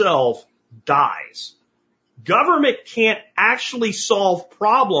itself dies. Government can't actually solve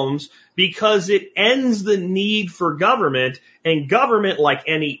problems because it ends the need for government, and government, like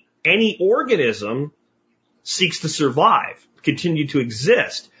any organism, seeks to survive, continue to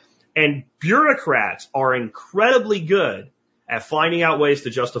exist. And bureaucrats are incredibly good at finding out ways to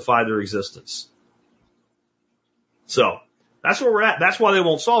justify their existence. So that's where we're at. That's why they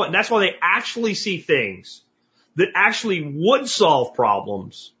won't solve it. And that's why they actually see things that actually would solve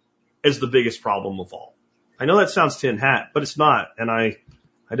problems as the biggest problem of all. I know that sounds tin hat, but it's not. And I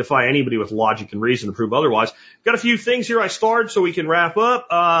defy anybody with logic and reason to prove otherwise. Got a few things here I starred so we can wrap up.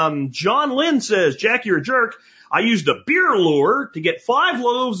 John Lynn says, Jack, you're a jerk. I used a beer lure to get 5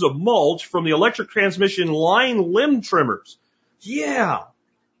 loaves of mulch from the electric transmission line limb trimmers. Yeah.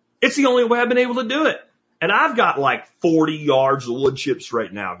 It's the only way I've been able to do it. And I've got like 40 yards of wood chips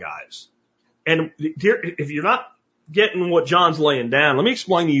right now, guys. And if you're not getting what John's laying down, let me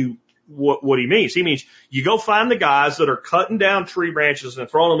explain to you what he means. He means you go find the guys that are cutting down tree branches and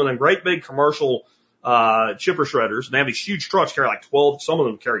throwing them in great big commercial chipper shredders. And they have these huge trucks carry like 12, some of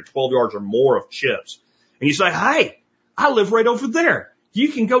them carry 12 yards or more of chips. And you say, hey, I live right over there.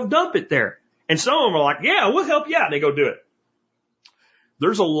 You can go dump it there. And some of them are like, yeah, we'll help you out. And they go do it.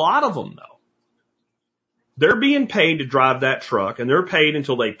 There's a lot of them, though. They're being paid to drive that truck, and they're paid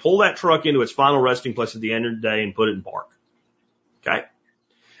until they pull that truck into its final resting place at the end of the day and put it in park. Okay?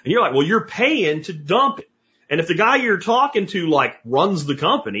 And you're like, well, you're paying to dump it. And if the guy you're talking to, like, runs the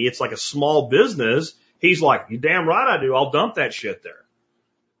company, it's like a small business, he's like, you damn right I do. I'll dump that shit there.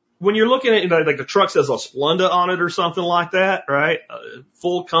 When you're looking at, like the truck says a Splenda on it or something like that, right?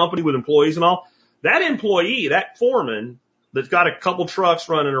 Full company with employees and all. That employee, that foreman that's got a couple trucks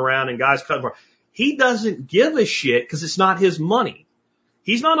running around and guys cutting, he doesn't give a shit because it's not his money.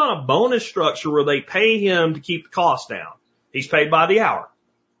 He's not on a bonus structure where they pay him to keep the costs down. He's paid by the hour.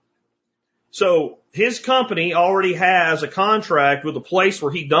 So his company already has a contract with a place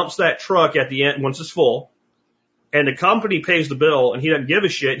where he dumps that truck at the end once it's full. And the company pays the bill and he doesn't give a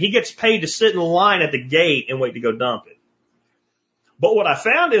shit. He gets paid to sit in line at the gate and wait to go dump it. But what I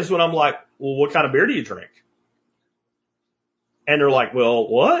found is when I'm like, well, what kind of beer do you drink? And they're like, well,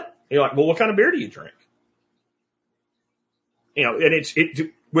 what? And you're like, well, what kind of beer do you drink? You know,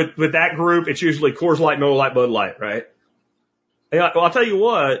 and with that group, it's usually Coors Light, Miller Lite, Bud Light, right? And you're like, well, I'll tell you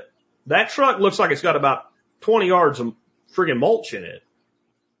what, that truck looks like it's got about 20 yards of friggin' mulch in it.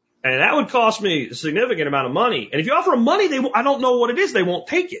 And that would cost me a significant amount of money. And if you offer them money, I don't know what it is, they won't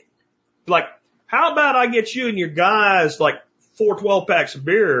take it. Like, how about I get you and your guys like 4 12-packs of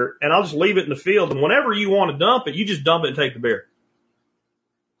beer and I'll just leave it in the field and whenever you want to dump it, you just dump it and take the beer.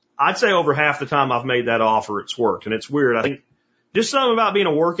 I'd say over half the time I've made that offer, it's worked. And it's weird. I think just something about being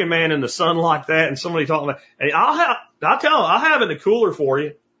a working man in the sun like that and somebody talking about, and I'll tell them, I'll have it in the cooler for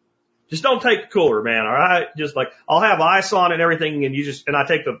you. Just don't take the cooler, man. All right. Just like I'll have ice on it and everything. And I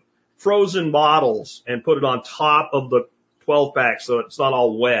take the frozen bottles and put it on top of the 12-pack so it's not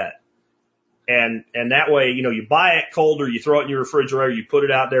all wet. And that way, you know, you buy it colder, you throw it in your refrigerator, you put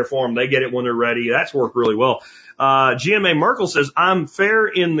it out there for them, they get it when they're ready. That's worked really well. GMA Merkel says, I'm fair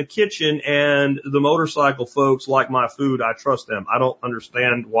in the kitchen and the motorcycle folks like my food. I trust them. I don't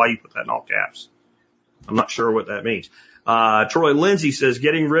understand why you put that in all caps. I'm not sure what that means. Troy Lindsay says,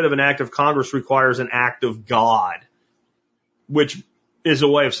 getting rid of an act of Congress requires an act of God, which is a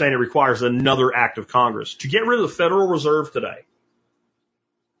way of saying it requires another act of Congress. To get rid of the Federal Reserve today,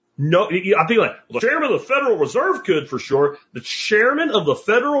 no, I'd be like, well, the chairman of the Federal Reserve could for sure. The chairman of the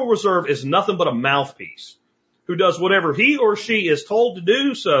Federal Reserve is nothing but a mouthpiece who does whatever he or she is told to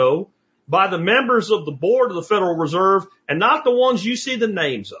do so by the members of the board of the Federal Reserve and not the ones you see the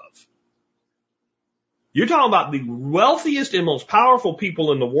names of. You're talking about the wealthiest and most powerful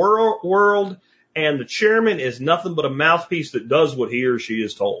people in the world, and the chairman is nothing but a mouthpiece that does what he or she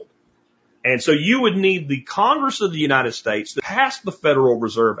is told. And so you would need the Congress of the United States to pass the Federal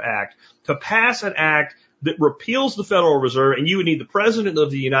Reserve Act, to pass an act that repeals the Federal Reserve, and you would need the President of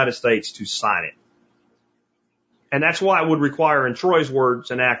the United States to sign it. And that's why it would require, in Troy's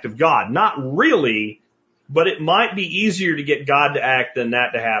words, an act of God. Not really, but it might be easier to get God to act than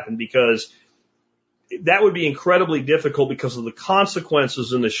that to happen, because that would be incredibly difficult because of the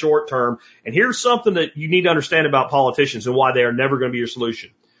consequences in the short term. And here's something that you need to understand about politicians and why they are never going to be your solution.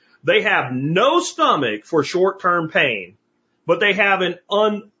 They have no stomach for short-term pain, but they have an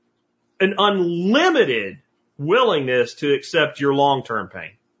unlimited willingness to accept your long-term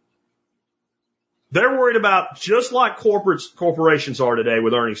pain. They're worried about, just like corporations are today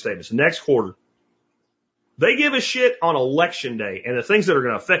with earnings statements, next quarter. They give a shit on election day and the things that are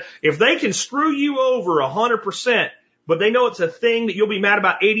going to affect. If they can screw you over 100%, but they know it's a thing that you'll be mad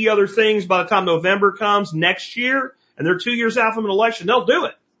about 80 other things by the time November comes next year, and they're 2 years out from an election, they'll do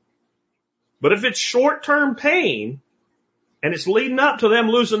it. But if it's short-term pain and it's leading up to them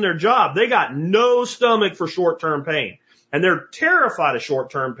losing their job, they got no stomach for short-term pain. And they're terrified of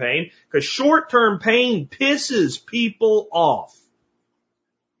short-term pain because short-term pain pisses people off.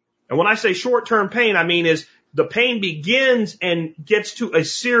 And when I say short-term pain, I mean is the pain begins and gets to a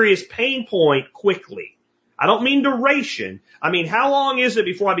serious pain point quickly. I don't mean duration. I mean, how long is it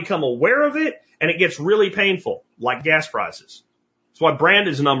before I become aware of it and it gets really painful, like gas prices? That's why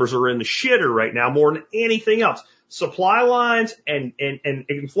Brandon's numbers are in the shitter right now more than anything else. Supply lines and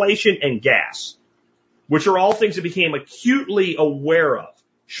inflation and gas, which are all things that became acutely aware of.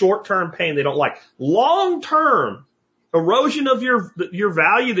 Short-term pain they don't like. Long-term erosion of your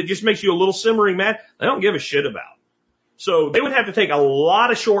value that just makes you a little simmering mad, they don't give a shit about. So they would have to take a lot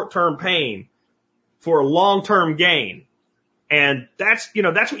of short-term pain for a long-term gain. And that's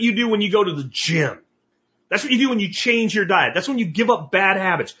what you do when you go to the gym. That's what you do when you change your diet. That's when you give up bad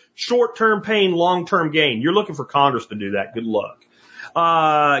habits. Short-term pain, long-term gain. You're looking for Congress to do that. Good luck.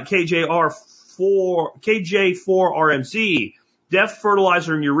 KJ4RMZ. Death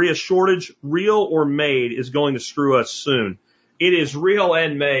fertilizer and urea shortage, real or made, is going to screw us soon. It is real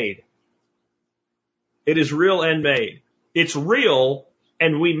and made. It is real and made. It's real,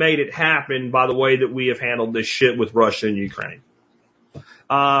 and we made it happen by the way that we have handled this shit with Russia and Ukraine.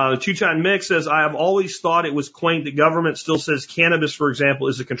 Two-Time Mix says, I have always thought it was quaint that government still says cannabis, for example,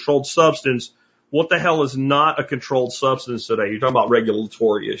 is a controlled substance. What the hell is not a controlled substance today? You're talking about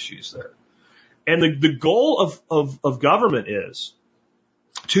regulatory issues there. And the goal of government is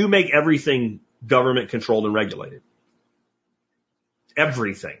to make everything government controlled and regulated.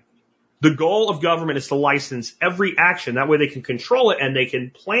 Everything. The goal of government is to license every action. That way they can control it and they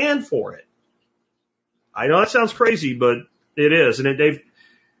can plan for it. I know that sounds crazy, but It is. And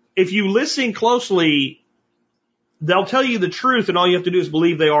if you listen closely, they'll tell you the truth, and all you have to do is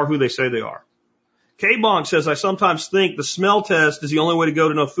believe they are who they say they are. K-Bonk says, I sometimes think the smell test is the only way to go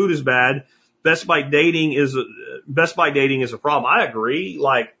to know food is bad. Best by dating is a problem. I agree.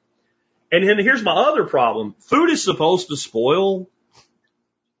 Like, and then here's my other problem. Food is supposed to spoil.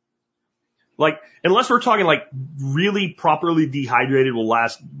 Like, unless we're talking like really properly dehydrated will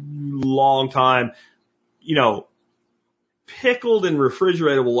last a long time. You know, pickled and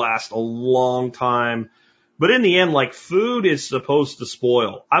refrigerated will last a long time. But in the end, like, food is supposed to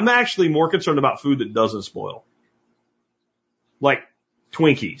spoil. I'm actually more concerned about food that doesn't spoil. Like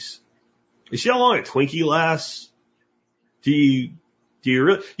Twinkies. You see how long a Twinkie lasts? Do you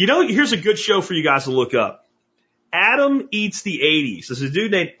really? You know, here's a good show for you guys to look up. Adam Eats the 80s. There's a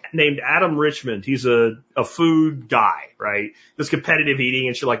dude named Adam Richmond. He's a food guy, right? Does competitive eating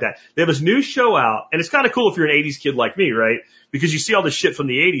and shit like that. They have this new show out, and it's kind of cool if you're an 80s kid like me, right? Because you see all this shit from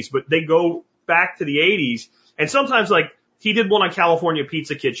the 80s, but they go back to the 80s, and sometimes, like, he did one on California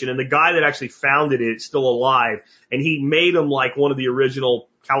Pizza Kitchen, and the guy that actually founded it is still alive, and he made them like one of the original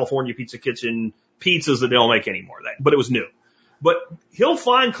California Pizza Kitchen pizzas that they don't make anymore. But it was new. But he'll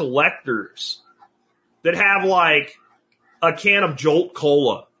find collectors that have like a can of Jolt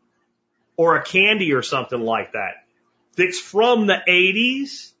Cola or a candy or something like that that's from the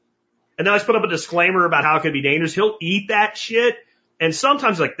 80s. And then I just put up a disclaimer about how it could be dangerous. He'll eat that shit. And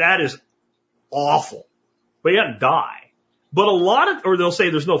sometimes like that is awful, but he doesn't die. But or they'll say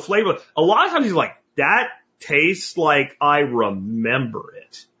there's no flavor. A lot of times he's like, that tastes like I remember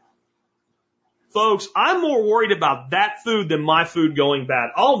it. Folks, I'm more worried about that food than my food going bad.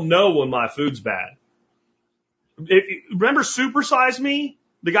 I'll know when my food's bad. Remember Super Size Me?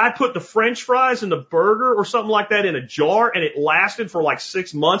 The guy put the French fries in the burger or something like that in a jar, and it lasted for like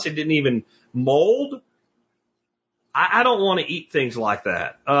 6 months. It didn't even mold. I don't want to eat things like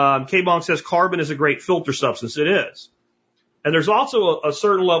that. K-Bonk says carbon is a great filter substance. It is. And there's also a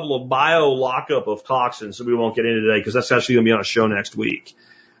certain level of bio lockup of toxins that we won't get into today because that's actually going to be on a show next week.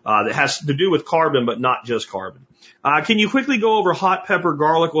 That has to do with carbon, but not just carbon. Can you quickly go over hot pepper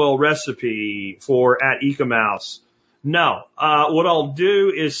garlic oil recipe for at Ecomouse? No. What I'll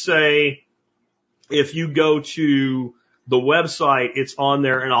do is say, if you go to the website, it's on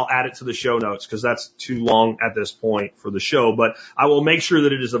there, and I'll add it to the show notes because that's too long at this point for the show. But I will make sure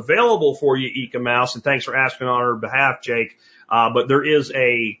that it is available for you, Ecomouse, and thanks for asking on our behalf, Jake. But there is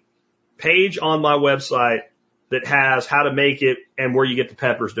a page on my website that has how to make it and where you get the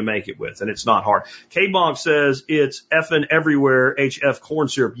peppers to make it with, and it's not hard. K-Bonk says it's effing everywhere, HF corn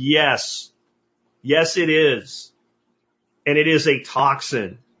syrup. Yes. Yes, it is. And it is a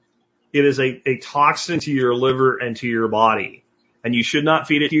toxin. It is a toxin to your liver and to your body. And you should not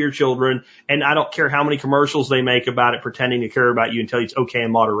feed it to your children. And I don't care how many commercials they make about it pretending to care about you and tell you it's okay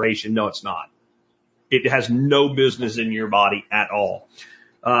in moderation. No, it's not. It has no business in your body at all.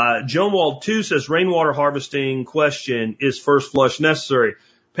 Joan Wald 2 says rainwater harvesting question, is first flush necessary?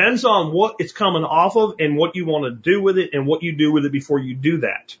 Depends on what it's coming off of and what you want to do with it and what you do with it before you do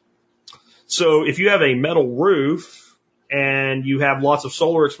that. So if you have a metal roof and you have lots of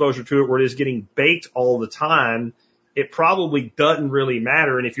solar exposure to it where it is getting baked all the time, it probably doesn't really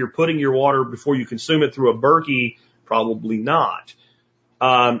matter. And if you're putting your water before you consume it through a Berkey, probably not.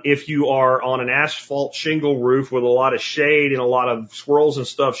 If you are on an asphalt shingle roof with a lot of shade and a lot of squirrels and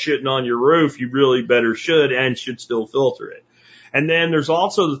stuff shitting on your roof, you really better should still filter it. And then there's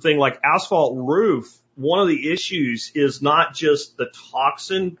also the thing like asphalt roof. One of the issues is not just the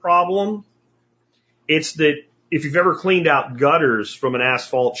toxin problem. It's that if you've ever cleaned out gutters from an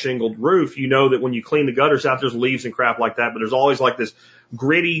asphalt shingled roof, you know that when you clean the gutters out, there's leaves and crap like that, but there's always like this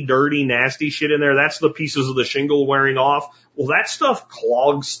gritty, dirty, nasty shit in there. That's the pieces of the shingle wearing off. Well, that stuff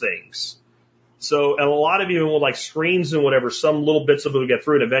clogs things. So, and a lot of even with like screens and whatever, some little bits of it will get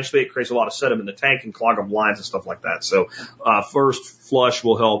through, and eventually it creates a lot of sediment in the tank and clog up lines and stuff like that. So, first flush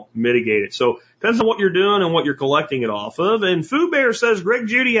will help mitigate it. So, depends on what you're doing and what you're collecting it off of. And Food Bear says Greg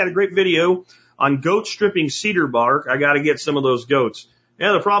Judy had a great video on goat stripping cedar bark. I got to get some of those goats.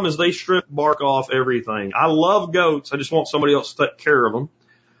 Yeah, the problem is they strip bark off everything. I love goats. I just want somebody else to take care of them.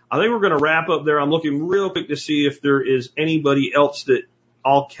 I think we're going to wrap up there. I'm looking real quick to see if there is anybody else that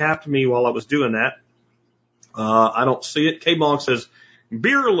all capped me while I was doing that. I don't see it. K-Bonk says,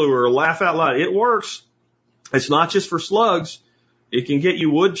 beer lure, laugh out loud. It works. It's not just for slugs. It can get you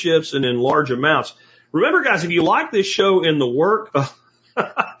wood chips and in large amounts. Remember, guys, if you like this show in the work,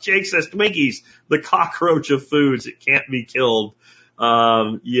 Jake says Twinkies, the cockroach of foods. It can't be killed.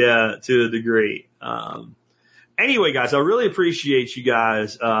 Yeah, to a degree. Anyway, guys, I really appreciate you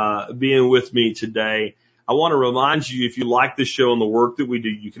guys, being with me today. I want to remind you, if you like this show and the work that we do,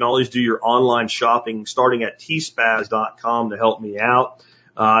 you can always do your online shopping starting at tspaz.com to help me out.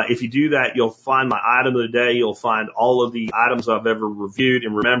 If you do that, you'll find my item of the day. You'll find all of the items I've ever reviewed.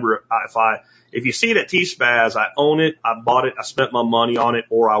 And remember, if you see it at T-Spaz, I own it, I bought it, I spent my money on it,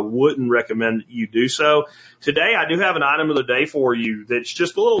 or I wouldn't recommend that you do so. Today, I do have an item of the day for you that's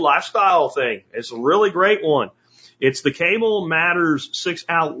just a little lifestyle thing. It's a really great one. It's the Cable Matters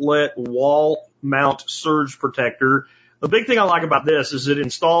 6-outlet wall mount surge protector. The big thing I like about this is it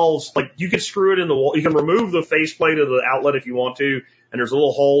installs, like, you can screw it in the wall. You can remove the faceplate of the outlet if you want to, and there's a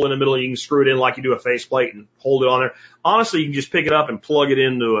little hole in the middle. You can screw it in like you do a faceplate and hold it on there. Honestly, you can just pick it up and plug it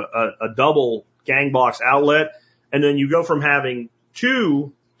into a double gang box outlet, and then you go from having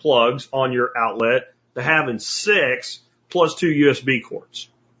 2 plugs on your outlet to having 6 plus 2 USB cords.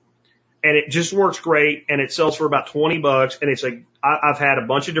 And it just works great, and it sells for about $20, and I've had a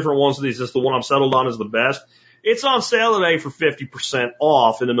bunch of different ones of these. This is the one I'm settled on is the best. It's on sale today for 50%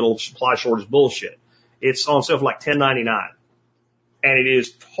 off in the middle of supply shortage bullshit. It's on sale for like $10.99. And it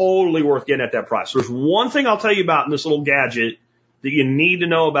is totally worth getting at that price. There's one thing I'll tell you about in this little gadget that you need to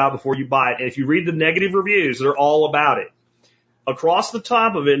know about before you buy it. And if you read the negative reviews, they're all about it. Across the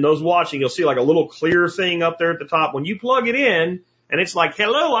top of it, and those watching, you'll see like a little clear thing up there at the top. When you plug it in, and it's like,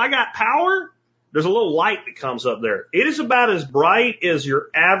 hello, I got power, there's a little light that comes up there. It is about as bright as your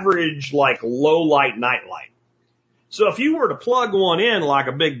average, like, low light night light. So if you were to plug one in like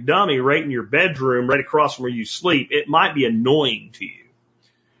a big dummy right in your bedroom, right across from where you sleep, it might be annoying to you.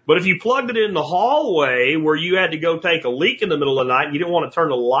 But if you plugged it in the hallway where you had to go take a leak in the middle of the night and you didn't want to turn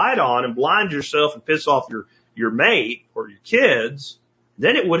the light on and blind yourself and piss off your mate or your kids,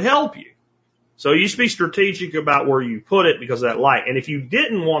 then it would help you. So you just be strategic about where you put it because of that light. And if you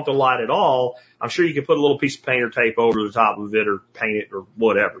didn't want the light at all, I'm sure you could put a little piece of paint or tape over the top of it or paint it or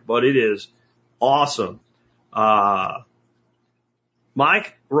whatever. But it is awesome. Mike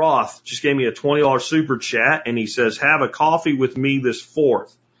Roth just gave me a $20 super chat, and he says, have a coffee with me this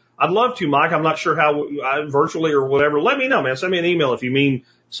 4th. I'd love to, Mike. I'm not sure how, virtually or whatever. Let me know, man. Send me an email if you mean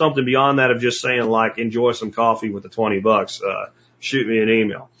something beyond that of just saying, like, enjoy some coffee with the $20. Shoot me an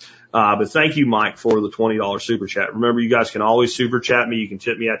email. But thank you, Mike, for the $20 super chat. Remember, you guys can always super chat me. You can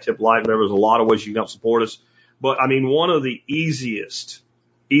tip me at Tip Light. Remember, there's a lot of ways you can help support us. But, I mean, one of the easiest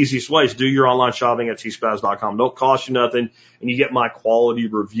ways, do your online shopping at tspaz.com. Don't cost you nothing, and you get my quality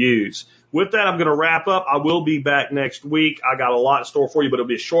reviews. With that, I'm going to wrap up. I will be back next week. I got a lot in store for you, but it'll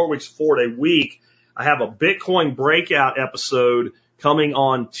be a short week, 4-day week. I have a Bitcoin breakout episode coming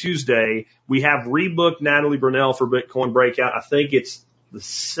on Tuesday. We have rebooked Natalie Brunell for Bitcoin breakout. I think it's the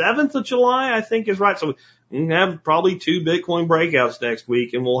 7th of July, I think is right. So we can have probably 2 Bitcoin breakouts next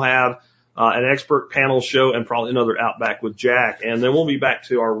week, and we'll have an expert panel show and probably another Outback with Jack. And then we'll be back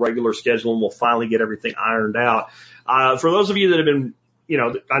to our regular schedule, and we'll finally get everything ironed out. For those of you that have been,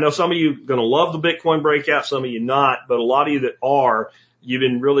 I know some of you are going to love the Bitcoin breakout, some of you not, but a lot of you that are, you've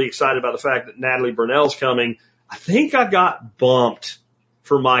been really excited about the fact that Natalie Brunell's coming. I think I got bumped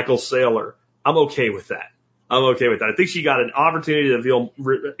for Michael Saylor. I'm okay with that. I think she got an opportunity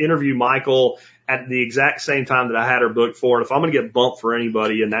to interview Michael at the exact same time that I had her booked for. And if I'm going to get bumped for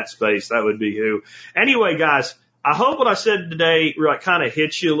anybody in that space, that would be who. Anyway, guys, I hope what I said today kind of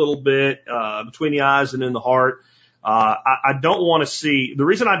hits you a little bit between the eyes and in the heart. I don't want to see, the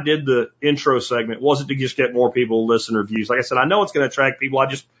reason I did the intro segment wasn't to just get more people to listen or views. Like I said, I know it's going to attract people I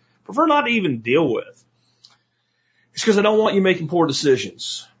just prefer not to even deal with. It's because I don't want you making poor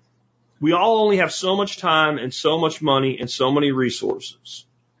decisions. We all only have so much time and so much money and so many resources.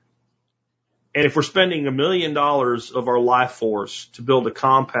 And if we're spending $1 million of our life force to build a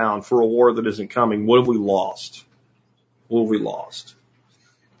compound for a war that isn't coming, what have we lost? What have we lost?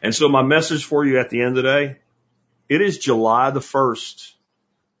 And so my message for you at the end of the day, it is July the 1st.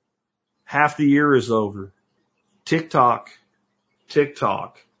 Half the year is over. Tick tock, tick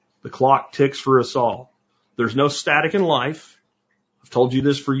tock. The clock ticks for us all. There's no static in life. I've told you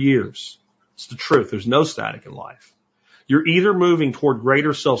this for years. It's the truth. There's no static in life. You're either moving toward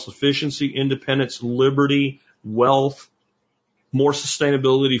greater self-sufficiency, independence, liberty, wealth, more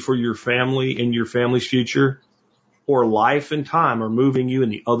sustainability for your family and your family's future, or life and time are moving you in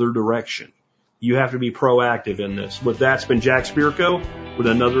the other direction. You have to be proactive in this. With that, it's been Jack Spirko with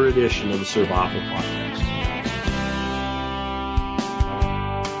another edition of the Survival Podcast.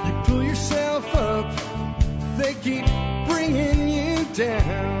 You pull yourself up, they keep bringing you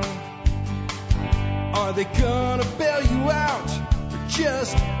down. Are they gonna bail you out or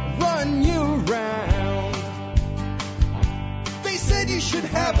just run you around? They said you should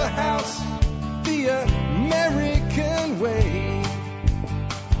have a house the American way.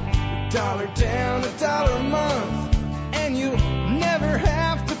 $1 down, $1 a month, and you'll never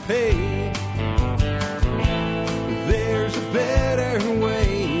have to pay. There's a better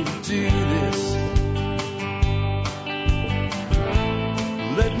way to do this.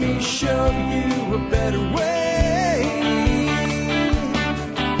 Let me show you a better way.